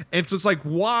 and so it's like,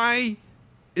 why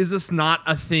is this not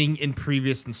a thing in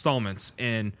previous installments?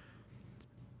 And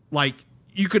like,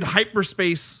 you could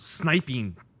hyperspace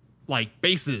sniping like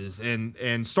bases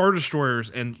and Star Destroyers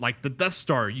and like the Death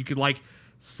Star. You could like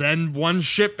send one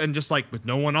ship and just like with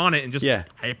no one on it and just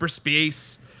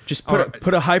hyperspace. Just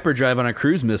put a hyperdrive on a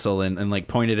cruise missile and like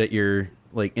point it at your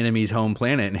like enemy's home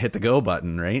planet and hit the go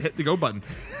button, right? Hit the go button.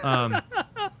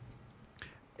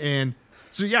 And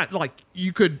so yeah, like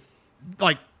you could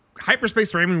like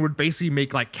hyperspace ramming would basically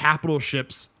make like capital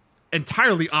ships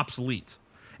entirely obsolete.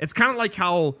 It's kind of like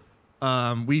how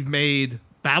we've made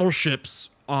battleships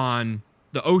on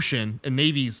the ocean and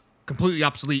navies completely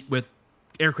obsolete with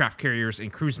aircraft carriers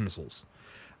and cruise missiles,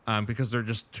 because they're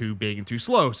just too big and too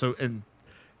slow. So and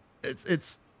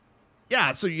it's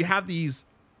so you have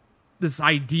this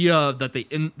idea that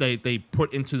they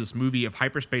put into this movie of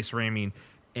hyperspace ramming.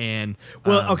 And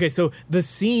okay, so the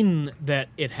scene that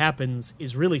it happens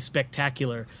is really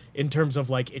spectacular in terms of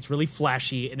like it's really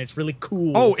flashy and it's really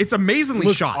cool. Oh, it's amazingly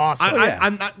Looks shot. awesome.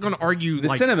 I'm not going to argue. The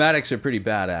cinematics are pretty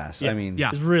badass. I mean,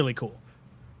 it's really cool.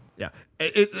 Yeah,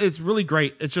 it's really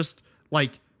great. It's just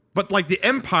like, but like the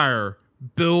Empire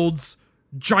builds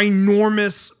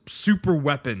ginormous super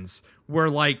weapons where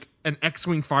like an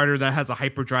X-wing fighter that has a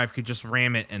hyperdrive could just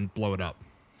ram it and blow it up.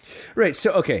 Right.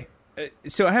 So okay.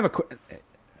 So I have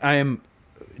I am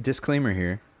disclaimer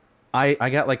here. I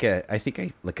got like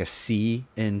a C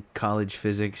in college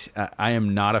physics. I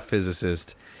am not a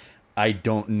physicist. I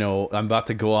don't know. I'm about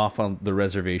to go off on the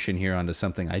reservation here onto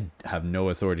something I have no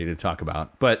authority to talk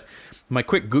about. But my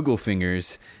quick Google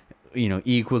fingers, E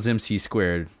equals MC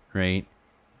squared, right?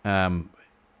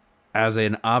 As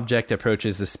an object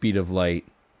approaches the speed of light,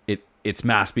 its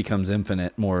mass becomes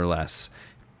infinite, more or less.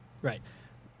 Right.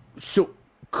 So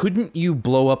couldn't you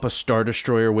blow up a Star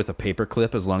Destroyer with a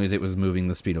paperclip as long as it was moving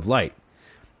the speed of light?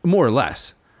 More or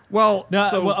less. Well,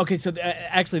 okay. So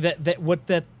actually, what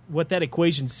that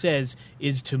equation says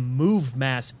is to move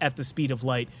mass at the speed of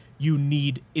light, you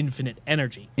need infinite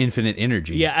energy. Infinite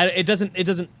energy. Yeah, it doesn't.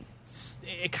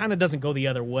 It kind of doesn't go the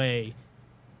other way.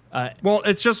 Well,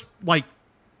 it's just like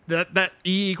that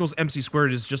E equals MC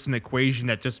squared is just an equation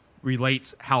that just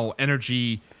relates how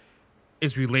energy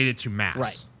is related to mass.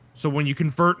 Right. So when you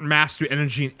convert mass to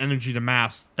energy and energy to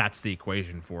mass, that's the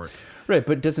equation for it. Right,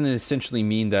 but doesn't it essentially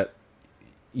mean that,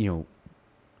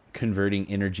 converting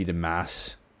energy to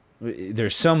mass,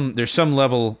 there's some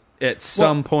level at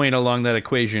some point along that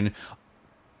equation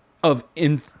of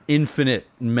infinite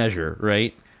measure,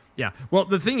 right? Yeah. Well,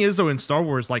 the thing is, though, in Star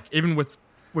Wars, like even with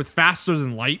faster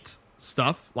than light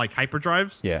stuff like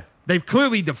hyperdrives, they've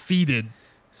clearly defeated.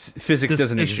 Physics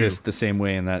doesn't exist the same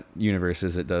way in that universe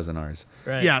as it does in ours.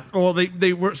 Right. Yeah. Well,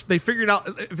 they figured out,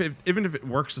 even if it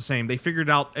works the same, they figured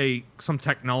out some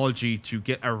technology to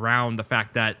get around the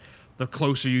fact that the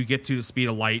closer you get to the speed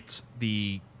of light,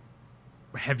 the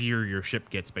heavier your ship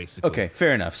gets, basically. Okay,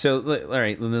 fair enough. So, all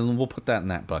right, then we'll put that in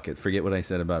that bucket. Forget what I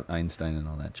said about Einstein and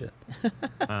all that shit.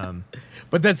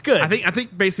 But that's good. I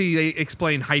think basically they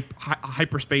explain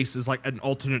hyperspace is like an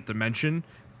alternate dimension,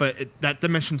 but that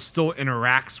dimension still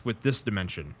interacts with this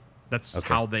dimension. That's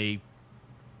how they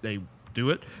do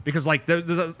it. Because like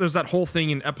there's that whole thing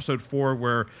in episode 4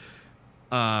 where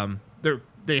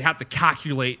they have to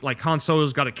calculate, like Han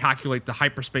Solo's got to calculate the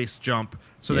hyperspace jump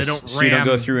so they don't ram. So you don't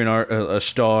go through a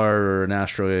star or an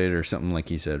asteroid or something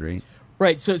like you said, right?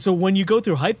 Right. So when you go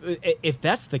through if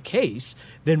that's the case,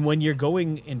 then when you're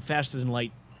going in faster than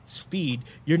light speed,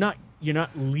 you're not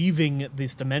leaving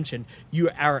this dimension.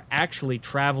 You are actually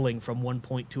traveling from one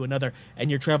point to another, and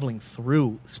you're traveling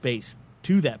through space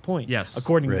to that point. Yes,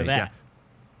 according to that.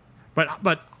 Yeah.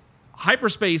 But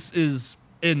hyperspace is,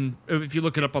 if you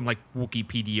look it up on like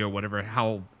Wikipedia or whatever,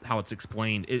 how it's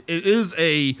explained, it is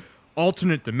a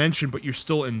alternate dimension, but you're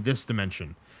still in this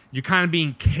dimension. You're kind of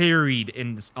being carried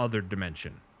in this other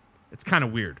dimension. It's kind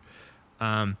of weird.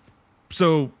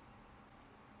 So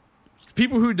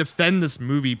people who defend this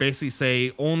movie basically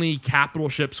say only capital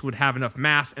ships would have enough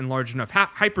mass and large enough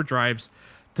hyperdrives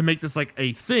to make this like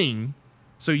a thing.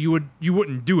 So you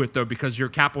wouldn't do it though, because your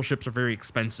capital ships are very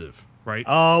expensive, right?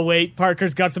 Oh wait,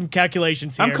 Parker's got some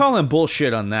calculations here. I'm calling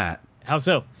bullshit on that. How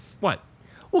so? What?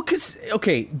 Well,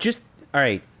 just all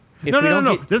right.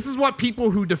 No. This is what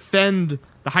people who defend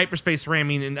the hyperspace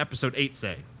ramming in episode 8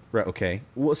 say. Right. Okay.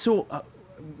 Well, so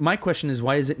my question is,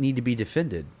 why does it need to be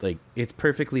defended? Like, it's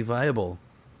perfectly viable.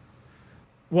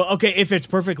 Well, okay, if it's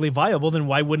perfectly viable, then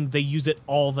why wouldn't they use it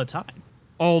all the time?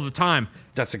 All the time.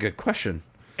 That's a good question.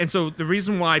 And so the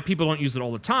reason why people don't use it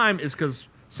all the time is because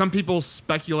some people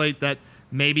speculate that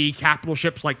maybe capital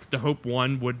ships like the Hope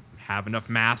 1 would have enough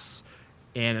mass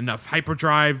and enough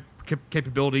hyperdrive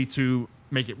capability to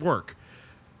make it work.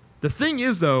 The thing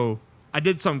is, though, I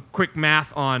did some quick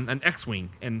math on an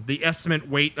X-Wing, and the estimate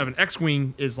weight of an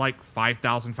X-Wing is like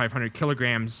 5,500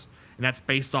 kilograms, and that's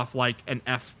based off like an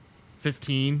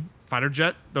F-15 fighter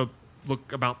jet. They'll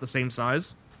look about the same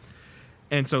size.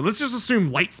 And so let's just assume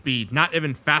light speed, not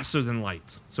even faster than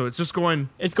light. So it's just going...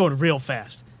 It's going real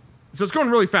fast. So it's going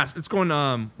really fast. It's going,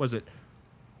 was it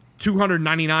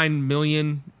 299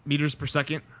 million meters per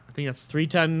second? I think that's... 3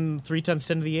 times 10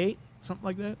 to the 8? Something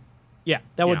like that? Yeah,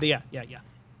 that would be... Yeah.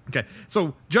 Okay,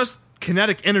 so just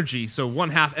kinetic energy, so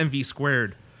 1/2 mv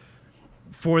squared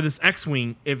for this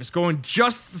X-Wing, if it's going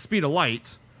just the speed of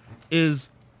light, is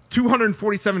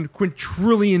 247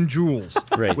 quintillion joules.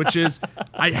 Right. Which is,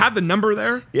 I have the number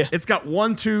there. Yeah. It's got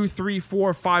 1, 2, 3,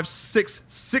 4, 5,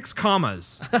 6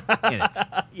 commas in it.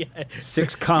 Yeah.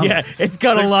 6 commas. Yeah, it's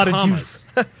got a 6 lot commas.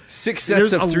 of juice. 6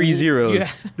 sets of 3 zeros. Yeah.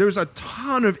 There's a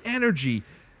ton of energy.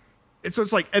 And so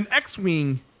it's like an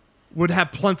X-Wing would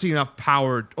have plenty enough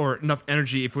power or enough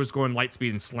energy if it was going light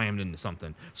speed and slammed into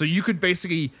something. So you could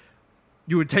basically,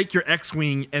 you would take your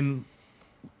X-Wing and,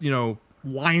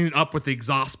 line it up with the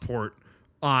exhaust port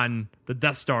on the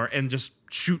Death Star and just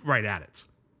shoot right at it.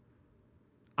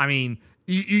 I mean,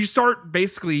 you start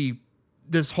basically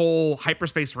this whole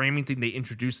hyperspace ramming thing they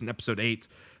introduced in episode 8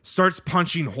 starts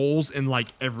punching holes in like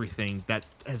everything that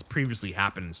has previously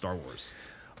happened in Star Wars.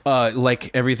 Like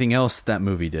everything else that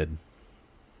movie did.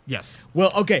 Yes.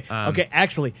 Well, okay,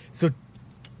 actually, so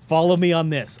follow me on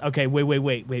this. Okay,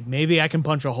 wait. Maybe I can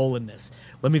punch a hole in this.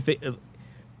 Let me think.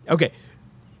 Okay,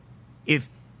 if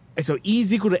so, E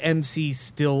is equal to MC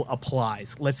still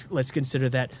applies. Let's consider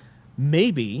that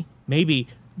maybe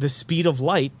the speed of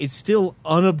light is still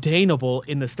unobtainable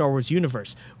in the Star Wars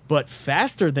universe, but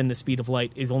faster than the speed of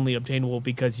light is only obtainable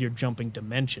because you're jumping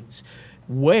dimensions,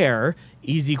 where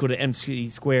E is equal to mc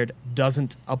squared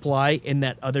doesn't apply in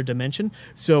that other dimension.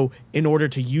 So in order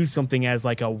to use something as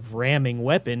like a ramming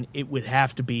weapon, it would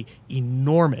have to be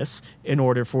enormous in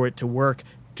order for it to work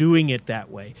doing it that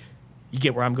way. You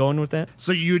get where I'm going with that?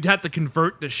 So you'd have to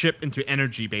convert the ship into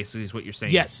energy, basically, is what you're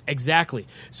saying. Yes, exactly.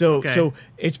 So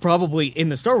it's probably, in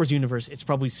the Star Wars universe, it's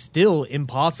probably still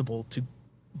impossible to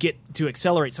get to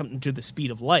accelerate something to the speed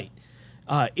of light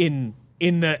in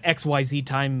the XYZ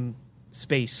time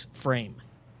space frame.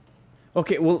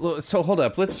 Okay, well, so hold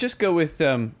up. Let's just go with...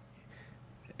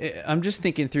 I'm just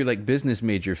thinking through like business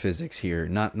major physics here,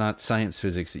 not science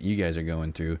physics that you guys are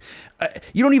going through.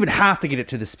 You don't even have to get it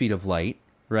to the speed of light,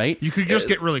 right? You could just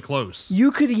get really close.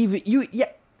 You could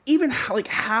even like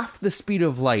half the speed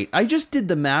of light. I just did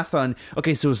the math on...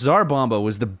 Okay, so Tsar Bomba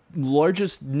was the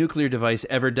largest nuclear device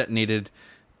ever detonated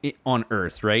on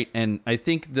Earth, right? And I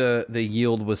think the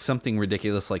yield was something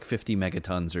ridiculous, like 50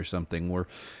 megatons or something, where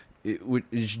it was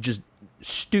just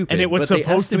stupid. And it was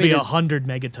supposed to be 100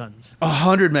 megatons.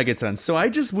 100 megatons. So I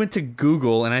just went to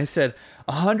Google and I said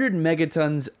 100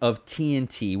 megatons of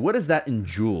TNT. What is that in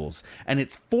joules? And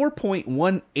it's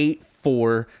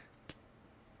 4.184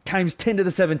 times 10 to the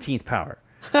 17th power.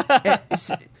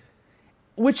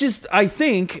 Which is, I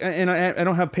think, and I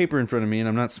don't have paper in front of me and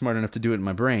I'm not smart enough to do it in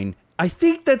my brain, I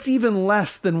think that's even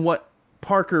less than what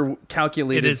Parker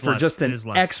calculated for just an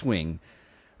X-Wing,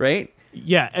 right?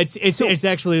 Yeah, it's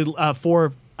actually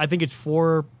 4. I think it's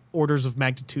 4 orders of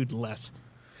magnitude less.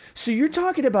 So you're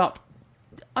talking about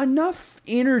enough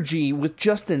energy with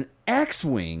just an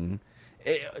X-Wing.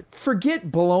 Forget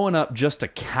blowing up just a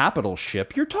capital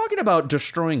ship. You're talking about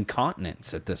destroying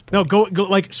continents at this point. No, go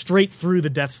like straight through the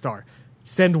Death Star.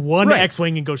 Send one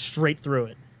X-Wing and go straight through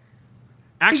it.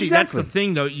 Actually, that's the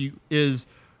thing, though. Is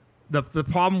the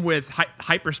problem with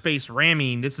hyperspace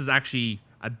ramming? This is actually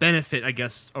a benefit, I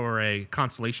guess, or a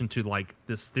consolation to like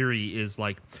this theory is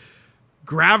like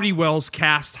gravity wells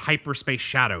cast hyperspace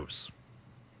shadows,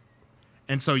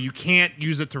 and so you can't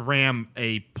use it to ram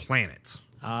a planet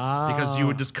because you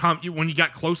would just when you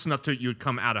got close enough to it, you would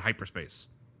come out of hyperspace.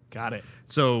 Got it.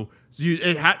 So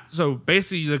so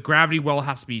basically, the gravity well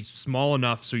has to be small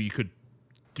enough so you could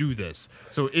do this.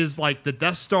 So is like the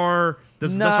Death Star,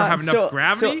 does the Death Star have enough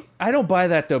gravity? So I don't buy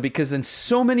that though, because in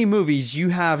so many movies you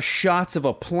have shots of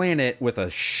a planet with a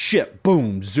ship,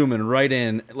 boom, zooming right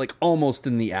in, like almost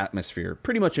in the atmosphere,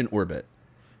 pretty much in orbit.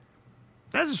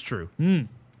 That is true.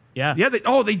 Yeah. Yeah,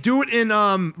 they do it in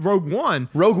Rogue One.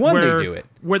 Rogue One, where, they do it.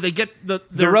 where they get The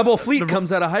Rebel fleet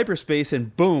comes out of hyperspace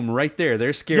and boom, right there,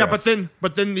 they're scared. Yeah, but then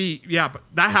but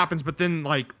that happens. But then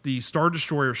like the Star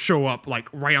Destroyers show up like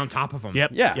right on top of them.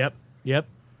 Yep. Yeah. Yep.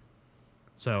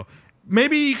 So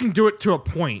maybe you can do it to a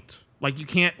point. Like you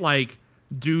can't like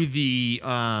do the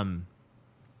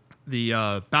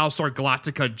Battlestar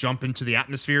Galactica jump into the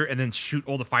atmosphere and then shoot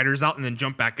all the fighters out and then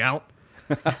jump back out.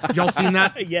 Y'all seen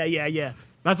that? Yeah.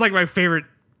 That's like my favorite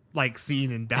like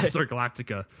scene in Battlestar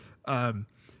Galactica.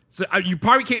 So you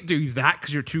probably can't do that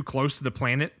because you're too close to the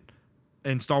planet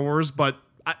in Star Wars. But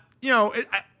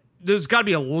there's got to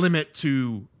be a limit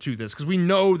to this because we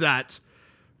know that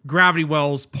gravity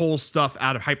wells pull stuff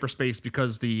out of hyperspace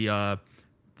because the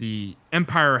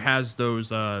Empire has those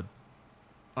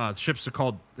ships are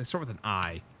called. They start with an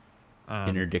I.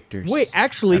 Interdictors. Wait,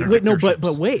 actually, wait, no, but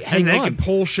wait, hang and they on. can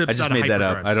pull ships. I just out made of that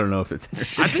up. hyperdrives. I don't know if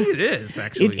it's. I think it is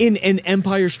actually. In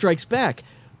Empire Strikes Back,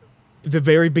 the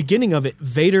very beginning of it,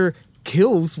 Vader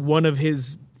kills one of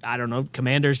his, I don't know,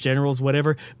 commanders, generals,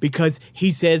 whatever, because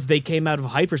he says they came out of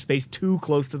hyperspace too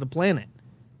close to the planet.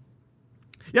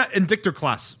 Yeah, Indictor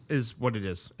class is what it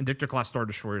is. Indictor class Star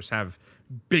Destroyers have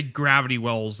big gravity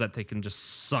wells that they can just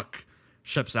suck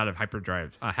ships out of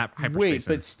hyperdrive. Hyperspace. Wait,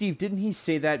 but Steve, didn't he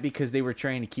say that because they were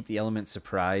trying to keep the element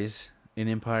surprise in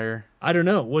Empire? I don't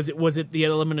know. Was it the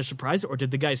element of surprise, or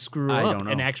did the guy screw I up don't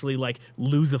know. and actually like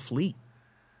lose a fleet?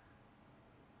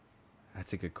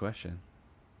 That's a good question.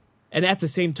 And at the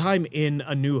same time, in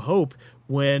A New Hope,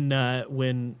 when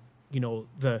you know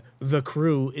the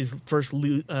crew is first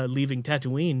leaving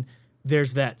Tatooine,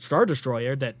 there's that Star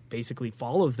Destroyer that basically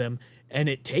follows them, and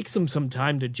it takes them some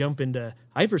time to jump into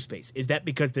hyperspace. Is that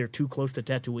because they're too close to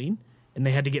Tatooine and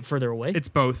they had to get further away? it's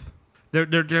both.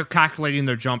 They're calculating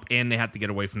their jump and they have to get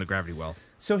away from the gravity well.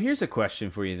 So here's a question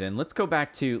for you then. Let's go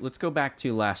back to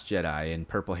Last Jedi and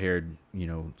purple-haired,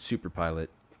 super pilot.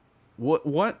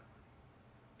 What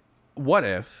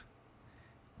if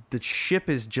the ship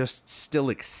is just still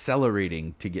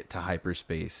accelerating to get to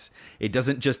hyperspace? It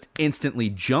doesn't just instantly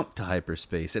jump to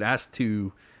hyperspace. It has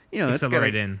to,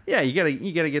 Accelerate it's in. Yeah, you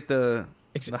gotta get the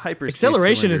hyperspace.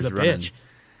 Acceleration is a cylinders running. bitch.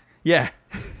 Yeah,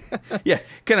 yeah.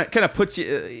 Kind of puts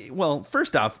you. Well,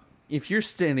 first off, if you're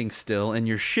standing still and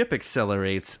your ship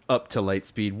accelerates up to light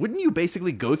speed, wouldn't you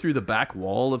basically go through the back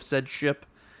wall of said ship?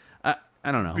 I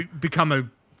don't know. Become a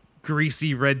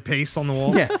greasy red paste on the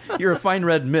wall. Yeah, you're a fine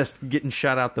red mist getting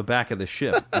shot out the back of the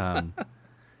ship. But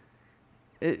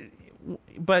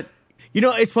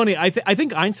It's funny. I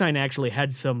think Einstein actually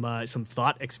had some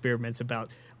thought experiments about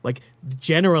like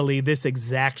generally this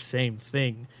exact same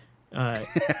thing.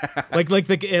 Like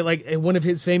one of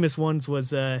his famous ones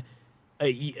was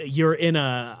you're in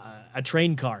a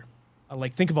train car,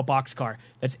 like think of a boxcar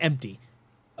that's empty.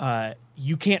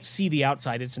 You can't see the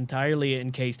outside; it's entirely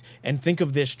encased. And think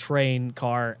of this train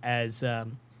car as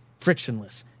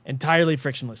frictionless, entirely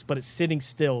frictionless, but it's sitting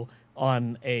still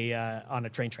on a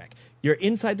train track. You're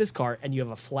inside this car, and you have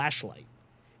a flashlight.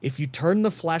 If you turn the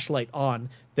flashlight on,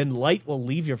 then light will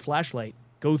leave your flashlight,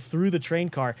 go through the train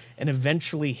car, and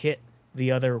eventually hit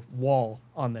the other wall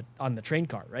on the train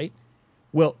car. Right?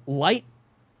 Well, light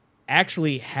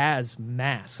actually has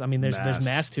mass. I mean, there's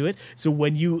mass to it. So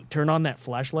when you turn on that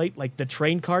flashlight, like the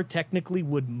train car technically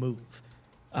would move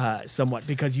somewhat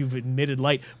because you've emitted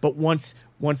light. But once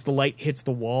the light hits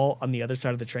the wall on the other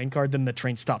side of the train car, then the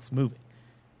train stops moving.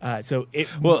 Isn't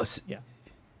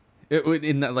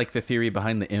that like the theory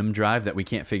behind the M drive that we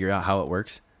can't figure out how it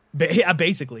works?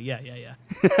 Basically, yeah. Yeah.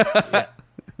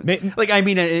 Like, I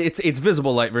mean, it's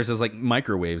visible light versus like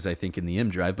microwaves, I think, in the M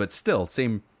drive, but still,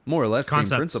 more or less Concepts.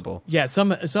 same principle. Yeah,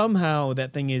 somehow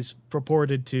that thing is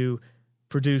purported to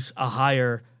produce a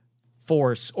higher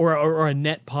force or a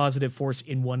net positive force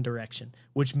in one direction,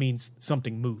 which means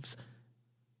something moves,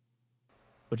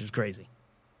 which is crazy.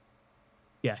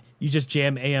 Yeah, you just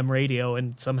jam AM radio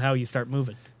and somehow you start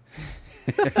moving.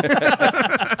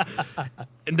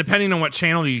 And depending on what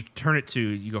channel you turn it to,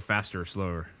 you go faster or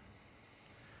slower.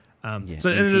 So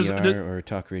NPR or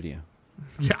talk radio.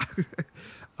 Yeah.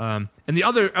 And the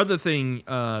other thing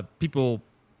people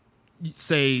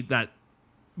say that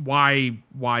why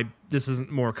this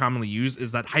isn't more commonly used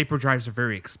is that hyperdrives are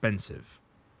very expensive,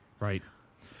 right?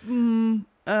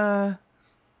 I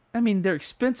mean, they're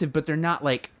expensive, but they're not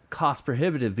like cost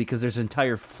prohibitive because there's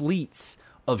entire fleets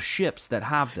of ships that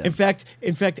have them. In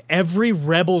fact, every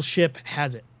rebel ship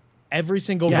has it. Every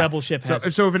single rebel ship has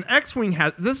it. So if an X-wing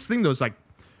has this thing, though, is like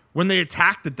when they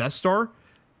attacked the Death Star,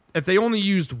 if they only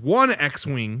used one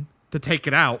X-wing to take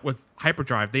it out with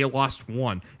hyperdrive, they lost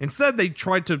one. Instead, they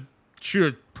tried to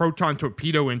shoot a proton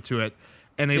torpedo into it,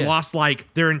 and they lost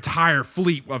like their entire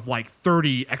fleet of like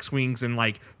 30 X-wings and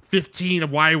like 15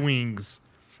 Y-wings.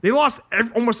 They lost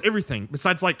almost everything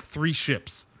besides like 3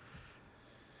 ships.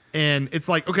 And it's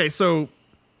like, okay, so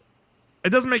it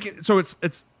doesn't make it so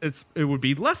it would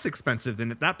be less expensive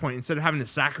than at that point. Instead of having to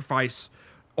sacrifice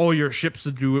all your ships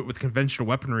to do it with conventional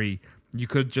weaponry, you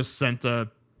could just send a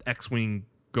X-wing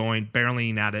going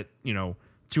barreling at it,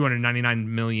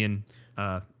 299 million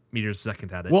meters a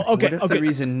second at it. Well, okay, What if the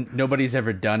reason nobody's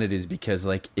ever done it is because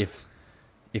like if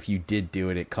you did do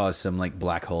it, it caused some like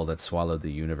black hole that swallowed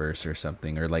the universe or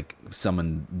something, or like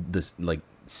someone this like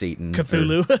Satan,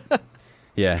 Cthulhu.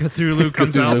 Yeah, Cthulhu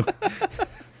comes out.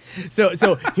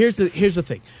 So here's the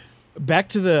thing. Back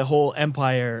to the whole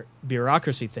Empire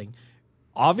bureaucracy thing.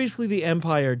 Obviously, the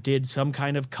Empire did some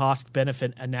kind of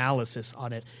cost-benefit analysis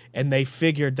on it, and they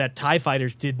figured that TIE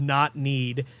fighters did not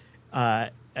need a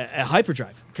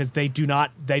hyperdrive because they don't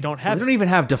have They it. don't even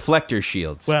have deflector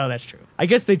shields. Well, that's true. I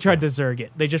guess they tried to Zerg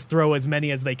it. They just throw as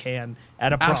many as they can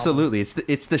at a problem. Absolutely,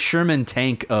 it's the Sherman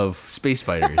tank of space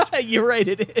fighters. You're right,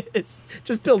 it is.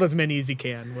 Just build as many as you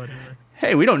can, whatever.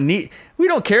 Hey, we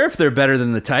don't care if they're better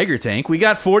than the Tiger tank. We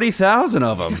got 40,000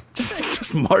 of them.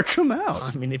 just march them out.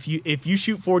 I mean, if you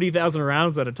shoot 40,000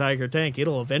 rounds at a Tiger tank,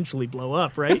 it'll eventually blow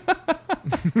up, right?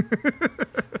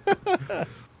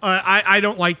 I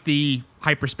don't like the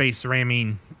hyperspace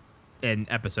ramming in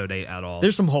Episode 8 at all.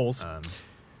 There's some holes.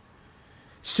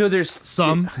 So there's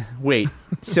Some. Wait.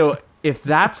 So if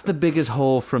that's the biggest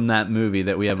hole from that movie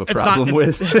that we have a It's problem not,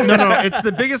 with, no. It's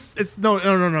the biggest. It's no.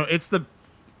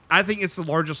 I think it's the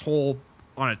largest hole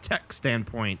on a tech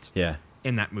standpoint. yeah.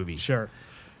 In that movie. Sure.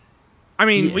 I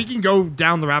mean, we can go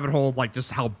down the rabbit hole of like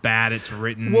just how bad it's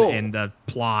written and the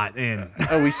plot and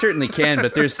Oh, we certainly can,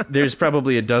 but there's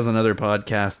probably a dozen other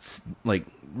podcasts like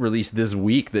released this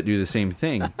week that do the same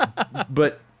thing.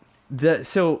 But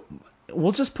so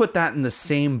we'll just put that in the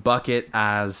same bucket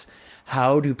as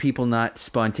how do people not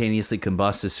spontaneously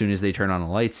combust as soon as they turn on a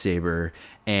lightsaber,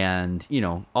 and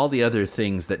all the other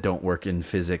things that don't work in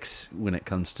physics when it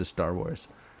comes to Star Wars.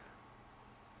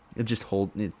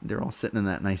 They're all sitting in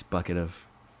that nice bucket of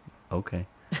okay.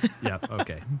 yeah,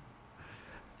 okay.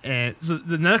 And so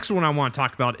the next one I want to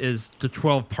talk about is the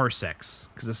 12 parsecs,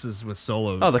 because this is with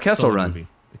Solo. Oh, the Kessel Solo Run. movie.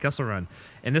 The Kessel Run.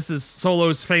 And this is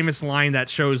Solo's famous line that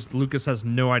shows Lucas has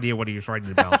no idea what he was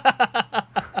writing about.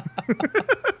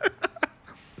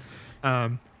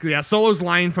 Solo's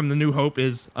line from The New Hope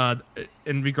is,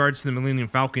 in regards to the Millennium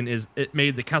Falcon, is it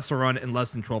made the Kessel Run in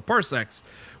less than 12 parsecs,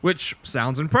 which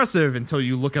sounds impressive until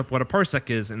you look up what a parsec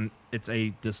is, and it's a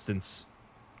distance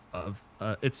of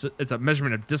it's a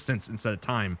measurement of distance instead of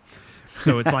time.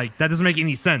 So it's like that doesn't make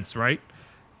any sense, right?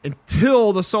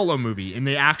 Until the Solo movie, and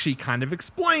they actually kind of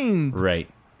explained, Right.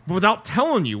 but without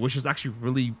telling you, which is actually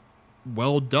really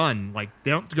well done. Like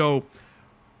they don't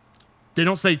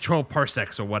say 12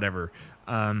 parsecs or whatever,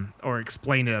 or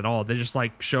explain it at all. They just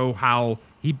like show how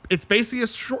it's basically a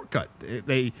shortcut.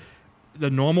 The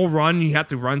normal run, you have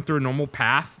to run through a normal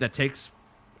path that takes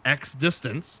X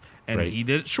distance, and Right. he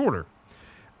did it shorter.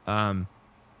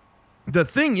 The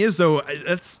thing is, though,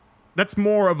 that's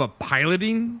more of a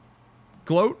piloting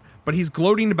gloat, but he's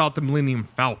gloating about the Millennium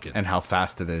Falcon And how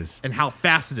fast it is. and how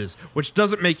fast it is, which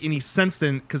doesn't make any sense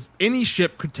then, because any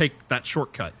ship could take that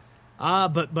shortcut.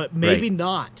 But maybe Right.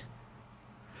 not.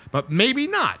 But maybe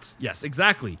not. Yes,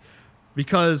 exactly.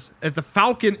 Because if the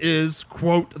Falcon is,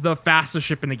 quote, the fastest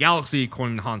ship in the galaxy,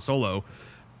 according to Han Solo,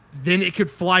 then it could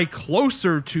fly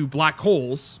closer to black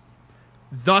holes,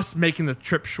 thus making the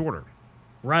trip shorter.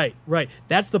 Right.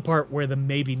 That's the part where the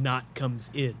maybe not comes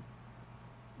in.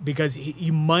 Because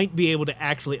you might be able to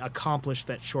actually accomplish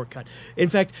that shortcut. In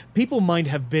fact, people might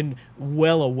have been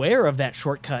well aware of that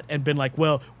shortcut and been like,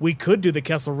 well, we could do the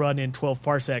Kessel Run in 12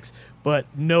 parsecs, but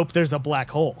nope, there's a black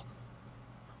hole.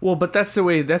 Well, but that's the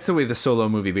way the Solo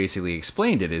movie basically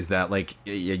explained it, is that like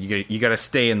you got to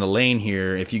stay in the lane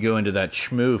here. If you go into that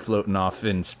shmoo floating off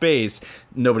in space,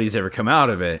 nobody's ever come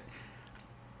out of it.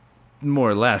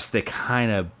 More or less, they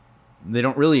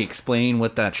don't really explain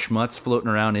what that schmutz floating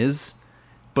around is,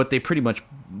 but they pretty much,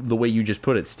 the way you just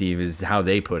put it, Steve, is how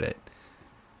they put it.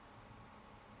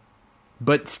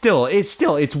 But still,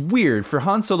 it's weird for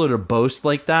Han Solo to boast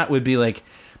like that. Would be like,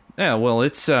 yeah, well,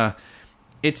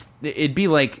 it'd be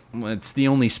like it's the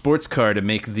only sports car to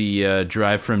make the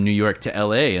drive from New York to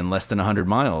L.A. in less than 100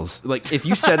 miles. Like, if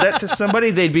you said that to somebody,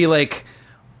 they'd be like,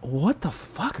 what the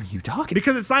fuck are you talking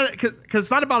about? Because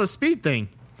it's not about a speed thing.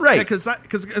 Right. Because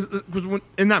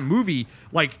in that movie,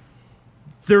 like,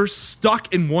 they're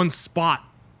stuck in one spot,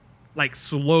 like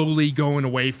slowly going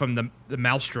away from the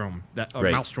maelstrom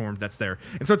Right. maelstrom that's there,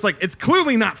 and so it's like it's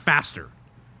clearly not faster.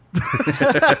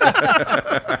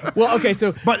 Well, okay,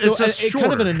 so But it's just kind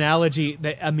of an shorter. analogy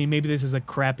that, I mean, maybe this is a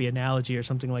crappy analogy or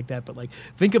something like that, but like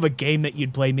think of a game that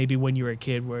you'd play maybe when you were a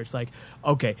kid where it's like,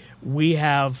 okay, we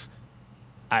have,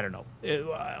 I don't know,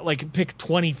 like pick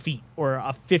 20 feet or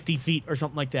 50 feet or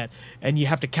something like that, and you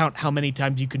have to count how many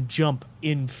times you can jump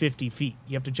in 50 feet.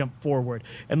 You have to jump forward.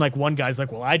 And like one guy's like,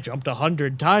 well, I jumped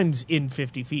 100 times in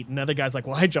 50 feet. Another guy's like,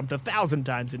 well, I jumped 1,000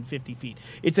 times in 50 feet.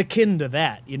 It's akin to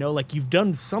that, you know, like you've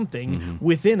done something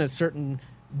within a certain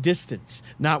distance,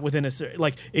 not within a certain,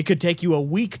 like it could take you a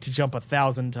week to jump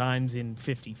 1,000 times in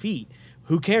 50 feet.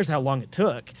 Who cares how long it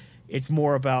took? It's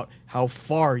more about how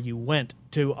far you went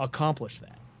to accomplish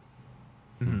that.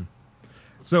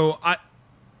 So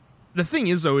the thing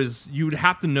is though, is you would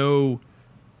have to know,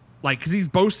 like, because he's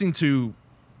boasting to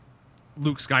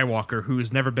Luke Skywalker, who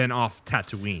has never been off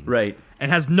Tatooine, Right.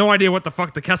 and has no idea what the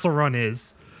fuck the Kessel Run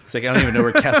is. It's like I don't even know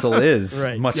where Kessel is,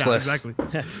 Right. much Yeah, less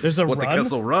exactly. There's a what run. the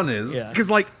Kessel Run is. Yeah.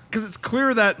 Because it's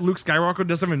clear that Luke Skywalker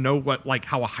doesn't even know what, like,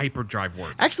 how a hyperdrive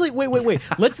works. Actually, wait.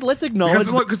 Let's acknowledge.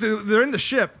 Because they're in the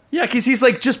ship. Yeah, because he's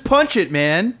like, just punch it,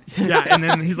 man. Yeah, and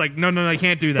then he's like, no, I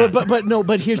can't do that.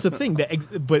 But here's the thing.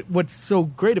 But what's so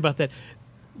great about that?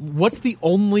 What's the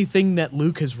only thing that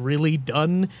Luke has really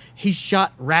done? He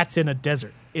shot rats in a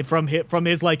desert from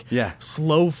his like Yeah.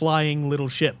 slow flying little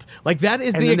ship. Like that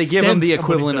is And the then they give him the extent of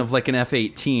what he's equivalent done. of like an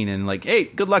F-18 and like, hey,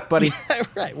 good luck, buddy.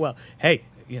 Right. Well, hey,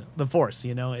 you know the Force.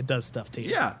 You know it does stuff to you.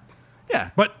 Yeah.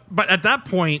 Yeah. But at that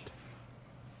point,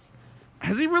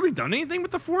 has he really done anything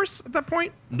with the Force at that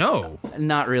point? No.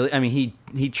 Not really. I mean,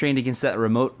 he trained against that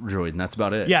remote droid, and that's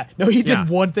about it. Yeah, no, he did Yeah.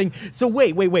 one thing. So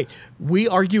wait. We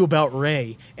argue about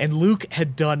Rey, and Luke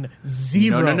had done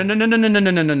zero.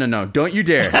 No. Don't you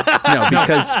dare. No,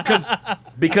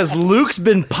 because Luke's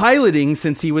been piloting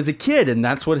since he was a kid, and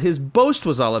that's what his boast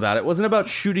was all about. It wasn't about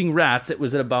shooting rats, it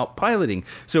was about piloting.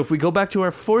 So if we go back to our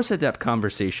Force Adept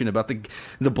conversation about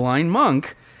the blind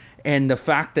monk and the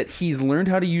fact that he's learned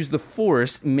how to use the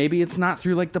Force, maybe it's not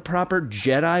through like the proper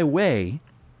Jedi way.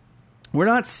 We're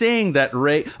not saying that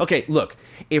Rey... Okay, look.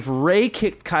 If Rey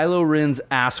kicked Kylo Ren's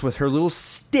ass with her little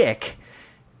stick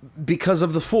because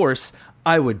of the Force,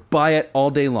 I would buy it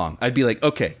all day long. I'd be like,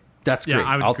 okay, that's Yeah, great.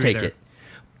 I would I'll agree take there. it.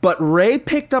 But Rey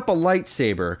picked up a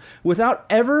lightsaber without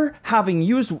ever having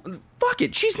used... Fuck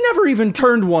it, she's never even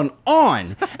turned one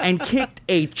on and kicked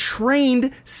a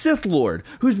trained Sith Lord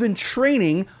who's been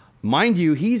training... Mind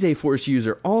you, he's a Force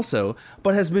user also,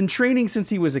 but has been training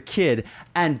since he was a kid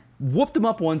and whooped him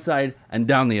up one side and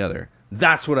down the other.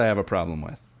 That's what I have a problem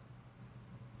with.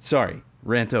 Sorry,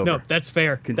 rant over. No, that's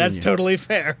fair. Continue. That's totally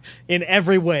fair. In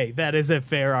every way, that is a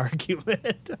fair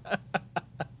argument.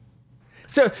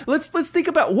 So let's think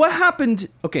about what happened.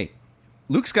 Okay,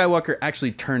 Luke Skywalker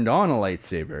actually turned on a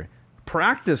lightsaber,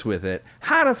 practiced with it,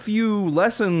 had a few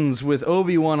lessons with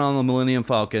Obi-Wan on the Millennium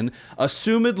Falcon,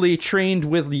 assumedly trained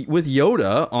with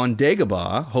Yoda on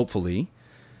Dagobah, hopefully.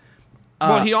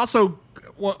 Well, he also...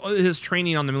 his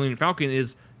training on the Millennium Falcon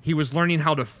is he was learning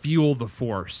how to feel the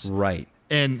Force. Right.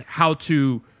 And how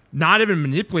to not even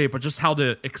manipulate it, but just how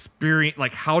to experience...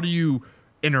 Like, how do you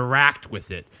interact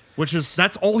with it? Which is...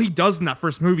 That's all he does in that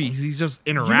first movie. He just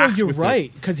interacts You're with right,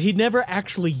 it. because he never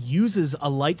actually uses a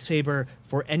lightsaber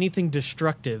for anything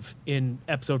destructive in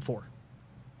Episode 4.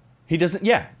 He doesn't.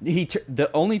 Yeah, the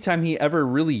only time he ever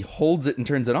really holds it and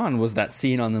turns it on was that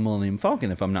scene on the Millennium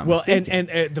Falcon, if I'm not Well, mistaken.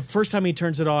 and the first time he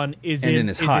turns it on is And in in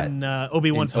his hut.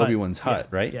 Obi-Wan's In hut. Obi-Wan's hut,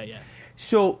 Yeah, right? Yeah.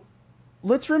 So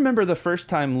let's remember the first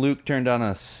time Luke turned on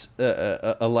a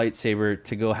lightsaber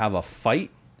to go have a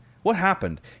fight. What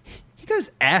happened? He got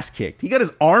his ass kicked. He got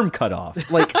his arm cut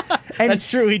off. Like, and, That's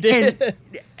true, he did.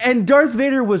 And Darth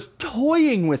Vader was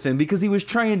toying with him because he was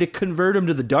trying to convert him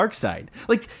to the dark side.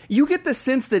 Like, you get the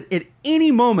sense that at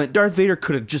any moment Darth Vader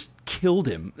could have just killed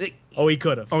him. Like, Oh, he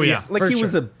could have. Oh, yeah. like for he sure.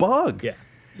 was a bug.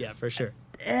 Yeah, for sure.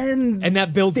 And And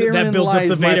that builds up therein the lies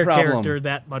my Vader problem. character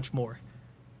that much more.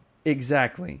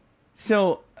 Exactly.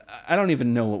 So I don't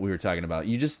even know what we were talking about.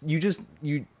 You just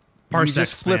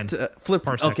Parsecs, flipped man. flipped.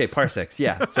 Parsecs. Okay, parsecs.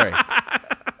 Yeah, sorry.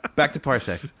 Back to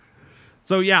parsecs.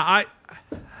 So, yeah,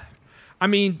 I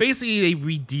mean, basically they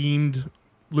redeemed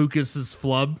Lucas's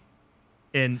flub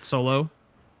in Solo.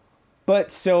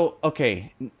 But so,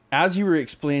 okay, as you were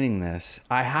explaining this,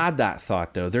 I had that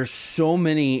thought though. There's so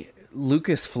many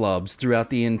Lucas flubs throughout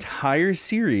the entire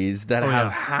series that have yeah.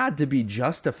 had to be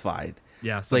justified.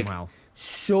 Yeah, Like somehow.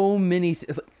 so many.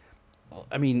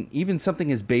 I mean, even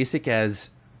something as basic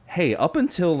as, hey, up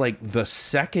until like the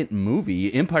second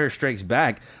movie, Empire Strikes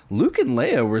Back, Luke and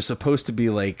Leia were supposed to be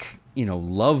like,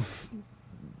 love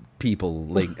people,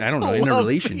 like, I don't know, in a Love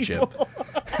relationship. people.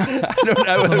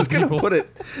 I was going to put it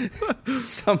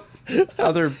some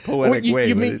other poetic way.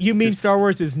 You mean Star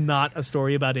Wars is not a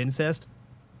story about incest?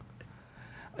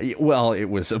 Well, it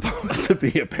was supposed to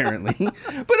be, apparently.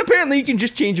 But apparently you can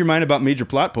just change your mind about major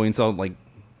plot points all, like,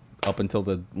 up until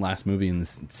the last movie in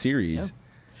this series.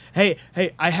 Yeah.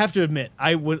 Hey, I have to admit,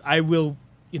 I will,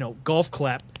 golf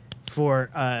clap for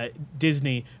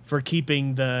Disney for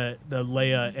keeping the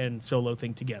Leia and Solo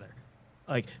thing together.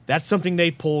 Like, that's something they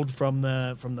pulled from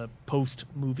the post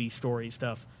movie story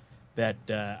stuff that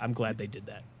I'm glad they did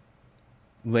that.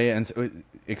 Leia and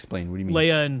explain, what do you mean?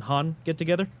 Leia and Han get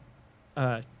together?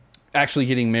 Actually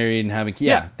getting married and having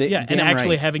and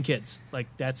actually having kids. Like,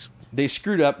 that's they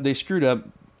screwed up,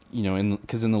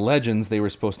 because in the Legends they were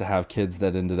supposed to have kids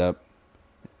that ended up,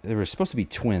 they were supposed to be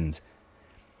twins.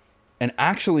 And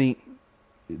actually,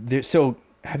 so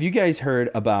have you guys heard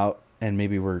about, and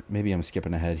maybe I'm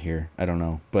skipping ahead here, I don't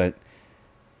know, but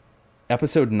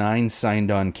Episode 9 signed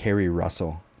on Kerry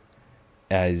Russell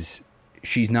as,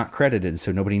 she's not credited,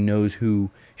 so nobody knows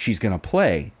who she's going to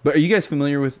play. But are you guys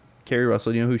familiar with Kerry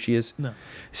Russell? Do you know who she is? No.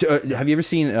 So have you ever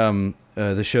seen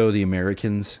the show The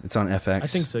Americans? It's on FX. I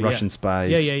think so, Russian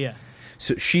spies. Yeah.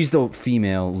 So she's the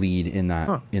female lead in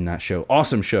that show.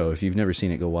 Awesome show. If you've never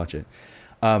seen it, go watch it.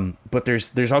 But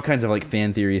there's all kinds of like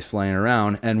fan theories flying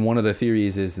around, and one of the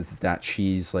theories is that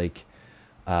she's like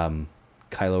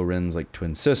Kylo Ren's like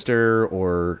twin sister,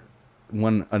 or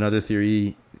another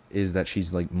theory is that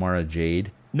she's like Mara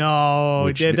Jade.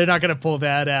 No, they're not going to pull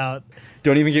that out.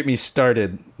 Don't even get me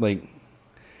started. Like,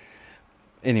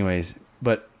 anyways,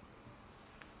 but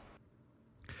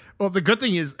well, the good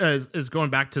thing is going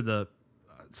back to the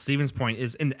Steven's point,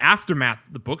 is in the Aftermath,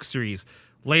 the book series,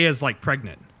 Leia's like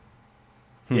pregnant.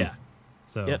 Yeah.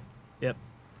 So Yep.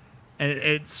 And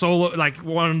it's Solo, like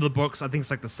one of the books, I think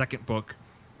it's like the second book,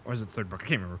 or is it the third book? I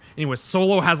can't remember. Anyway,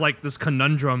 Solo has like this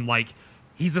conundrum, like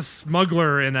he's a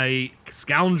smuggler and a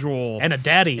scoundrel and a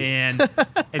daddy, and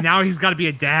now he's got to be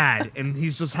a dad, and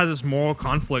he's just has this moral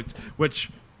conflict, which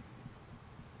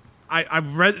I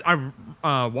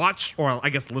watched, or I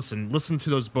guess listened to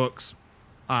those books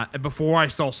before I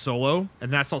saw Solo,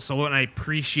 and then I saw Solo, and I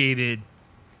appreciated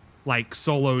like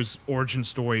Solo's origin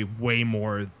story way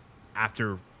more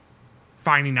after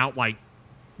finding out, like,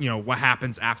 what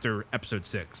happens after episode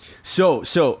 6. So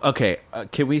okay,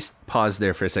 can we pause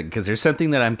there for a second, because there's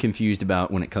something that I'm confused about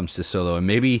when it comes to Solo, and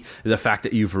maybe the fact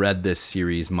that you've read this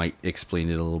series might explain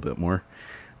it a little bit more.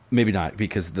 Maybe not,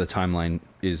 because the timeline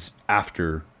is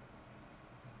after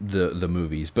the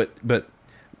movies, but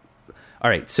all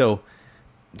right. So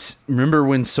remember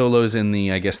when Solo's in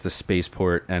the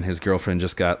spaceport, and his girlfriend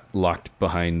just got locked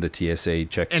behind the TSA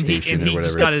check station or whatever.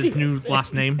 Just got his new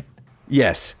last name.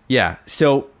 Yes, yeah.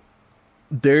 So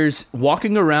there's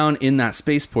walking around in that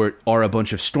spaceport are a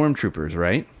bunch of stormtroopers,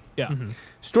 right? Yeah. Mm-hmm.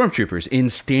 Stormtroopers in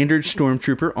standard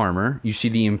stormtrooper armor. You see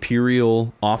the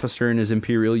Imperial officer in his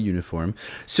Imperial uniform.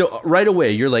 So right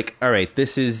away you're like, all right,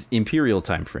 this is Imperial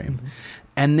time frame. Mm-hmm.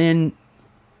 And then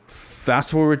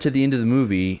fast forward to the end of the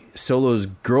movie, Solo's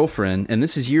girlfriend, and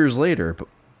this is years later,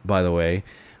 by the way,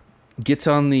 gets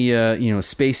on the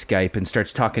space Skype and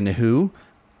starts talking to who?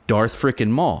 Darth frickin'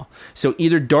 Maul. So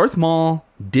either Darth Maul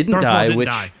didn't die,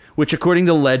 which according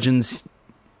to Legends,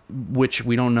 which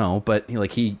we don't know, but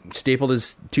like he stapled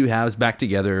his two halves back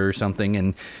together or something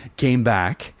and came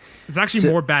back. It's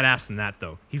actually more badass than that,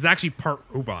 though. He's actually part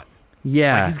robot.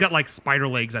 Yeah, like, he's got like spider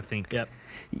legs, I think. Yep.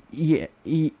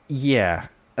 Yeah.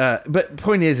 But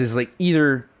point is like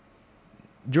either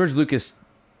George Lucas,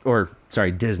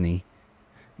 Disney,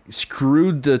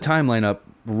 screwed the timeline up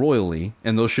royally,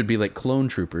 and those should be like clone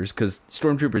troopers, because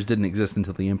stormtroopers didn't exist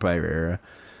until the Empire era,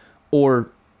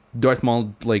 or Darth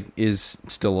Maul like is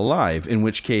still alive, in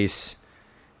which case,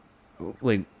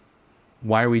 like,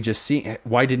 why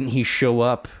didn't he show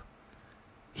up?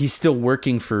 He's still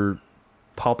working for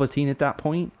Palpatine at that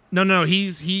point. No,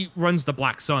 he runs the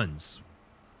Black Suns,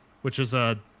 which is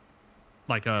a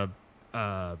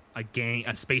gang,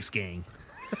 a space gang.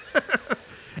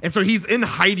 And so he's in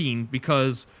hiding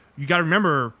because you got to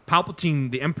remember,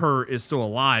 Palpatine, the Emperor, is still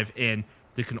alive, and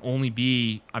there can only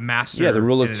be a master. Yeah, the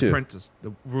rule of and an two. Apprentice,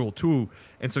 the rule of two.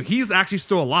 And so he's actually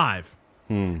still alive.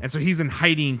 And so he's in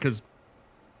hiding because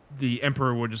the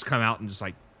Emperor would just come out and just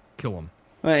like kill him.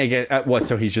 I get what?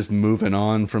 So he's just moving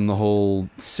on from the whole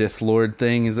Sith Lord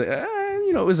thing. Is like,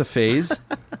 it was a phase.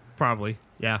 Probably,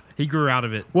 yeah. He grew out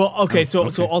of it. Well, okay. So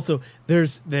also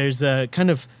there's a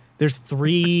kind of. There's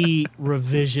 3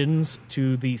 revisions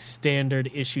to the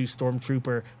standard issue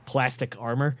Stormtrooper plastic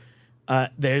armor.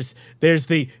 There's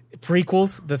the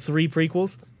prequels, the 3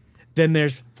 prequels. Then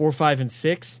there's 4, 5, and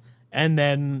 6. And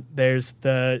then there's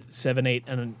the 7, 8,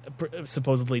 and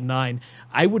supposedly 9.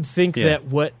 I would think that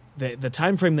what the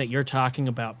time frame that you're talking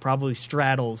about probably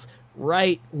straddles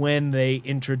right when they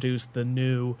introduced the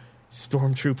new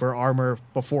Stormtrooper armor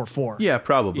before 4. Yeah,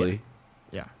 probably.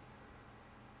 Yeah.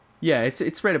 Yeah,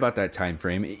 it's right about that time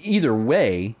frame. Either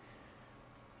way,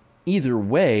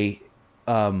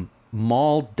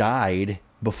 Maul died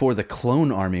before the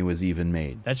clone army was even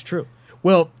made. That's true.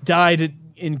 Well, died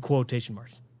in quotation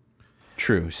marks.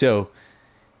 True. So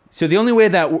the only way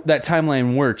that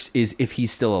timeline works is if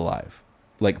he's still alive,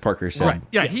 like Parker said. Right.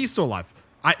 Yeah, he's still alive.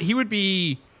 He would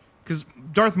be, because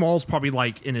Darth Maul's probably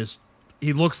like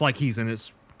he looks like he's in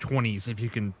his 20s if you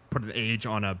can put an age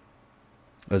on a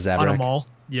Zabrak. On a Maul.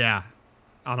 Yeah,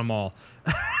 on a Maul.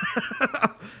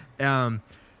 And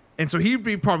so he'd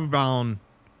be probably around.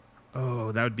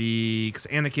 Oh, that would be because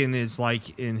Anakin is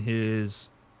like in his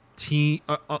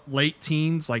late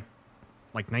teens, like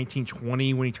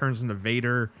 1920 when he turns into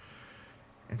Vader,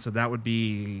 and so that would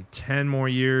be 10 more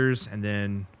years, and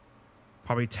then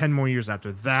probably 10 more years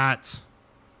after that.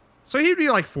 So he'd be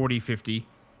like 40, 50.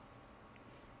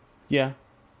 Yeah.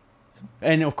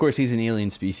 And of course, he's an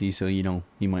alien species, so he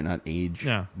might not age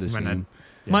the same.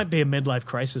 Might be a midlife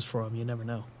crisis for him. You never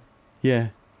know. Yeah.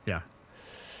 Yeah.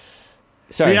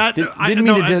 Sorry, Yeah, didn't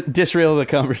mean to disrail the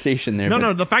conversation there.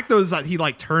 No. The fact though is that he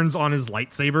like turns on his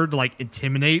lightsaber to like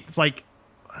intimidate. It's like,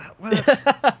 what?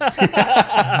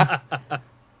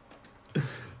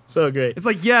 So great. It's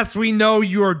like, yes, we know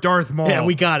you are Darth Maul. Yeah,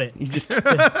 we got it. You just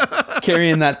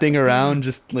carrying that thing around,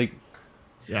 just like.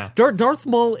 Yeah. Darth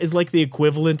Maul is like the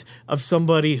equivalent of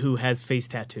somebody who has face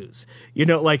tattoos.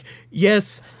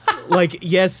 Yes,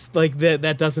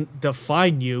 that doesn't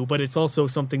define you, but it's also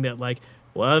something that like,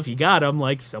 well, if you got them,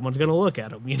 like someone's gonna look at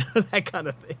them, that kind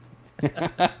of thing.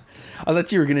 I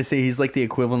thought you were gonna say he's like the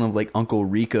equivalent of like Uncle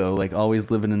Rico, like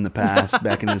always living in the past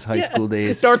back in his high school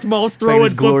days. Darth Maul's Back in throwing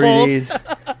his glory footballs. days.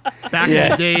 Back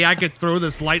in the day, I could throw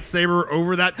this lightsaber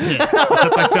over that pit,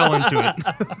 except I fell into it.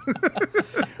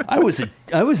 I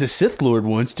was a Sith Lord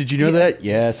once. Did you know that?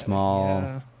 Yes, Maul.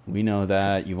 Yeah. We know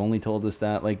that. You've only told us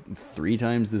that like 3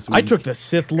 times this week. I took the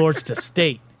Sith Lords to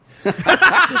state.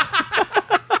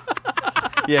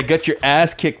 Yeah, got your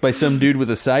ass kicked by some dude with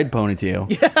a side ponytail.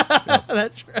 Yeah,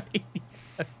 that's right.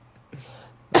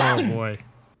 Oh boy.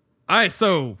 All right,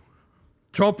 so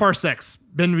 12 parsecs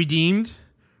been redeemed.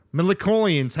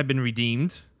 Midichlorians have been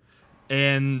redeemed,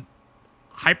 and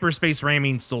hyperspace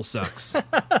ramming still sucks.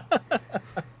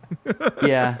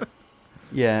 Yeah,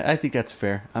 I think that's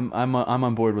fair. I'm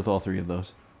on board with all 3 of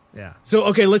those. Yeah. So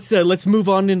okay, let's move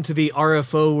on into the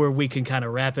RFO where we can kind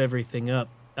of wrap everything up.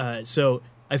 So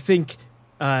I think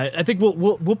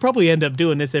we'll probably end up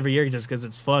doing this every year just because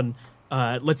it's fun.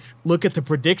 Let's look at the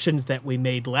predictions that we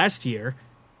made last year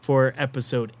for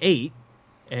episode 8,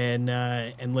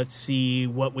 and let's see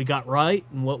what we got right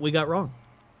and what we got wrong.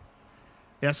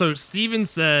 Yeah. So Steven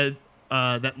said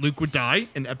that Luke would die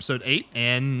in episode 8,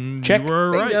 and Check. you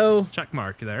were Bingo. right. Check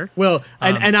mark there. Well,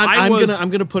 and I'm was-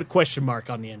 gonna put question mark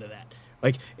on the end of that.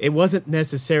 Like it wasn't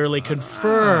necessarily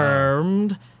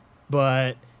confirmed,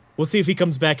 but we'll see if he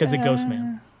comes back as a ghost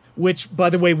man. Which, by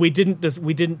the way, we didn't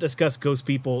discuss ghost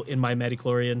people in my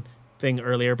Midichlorian thing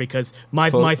earlier because my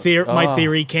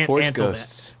theory can't Force answer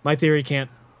ghosts. that. My theory can't.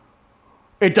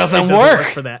 It doesn't work work.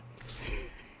 for that.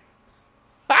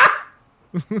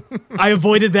 I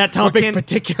avoided that topic can-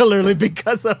 particularly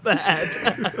because of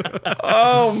that.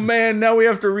 Oh man, now we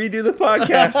have to redo the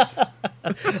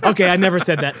podcast. Okay, I never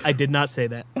said that. I did not say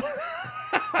that.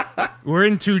 We're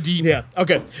in too deep. Yeah.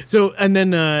 Okay. So, and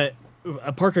then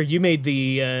Parker, you made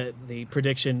the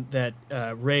prediction that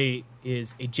Rey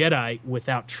is a Jedi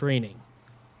without training.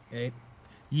 Okay.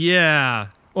 Yeah.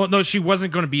 Well, no, she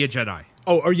wasn't going to be a Jedi.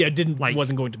 Oh, or yeah,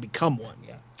 wasn't going to become one.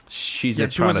 Yeah. She's Yeah, a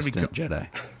she wasn't Protestant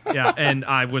Jedi. Yeah, and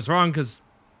I was wrong because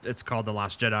it's called The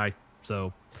Last Jedi.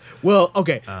 So Well,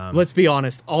 okay. Let's be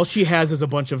honest. All she has is a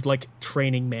bunch of like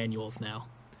training manuals now.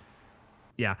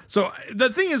 yeah. So the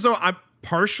thing is, though, I'm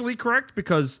partially correct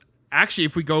because actually,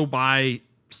 if we go by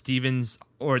Steven's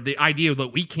or the idea that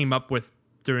we came up with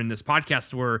during this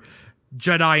podcast, where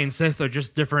Jedi and Sith are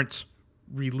just different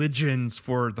religions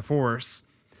for the Force,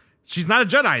 she's not a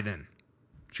Jedi then.